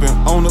sleeping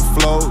on the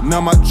floor, now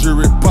my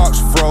jewelry box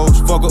froze.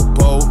 Fuck a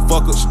bowl,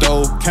 fuck a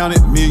stove,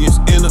 counted millions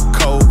in a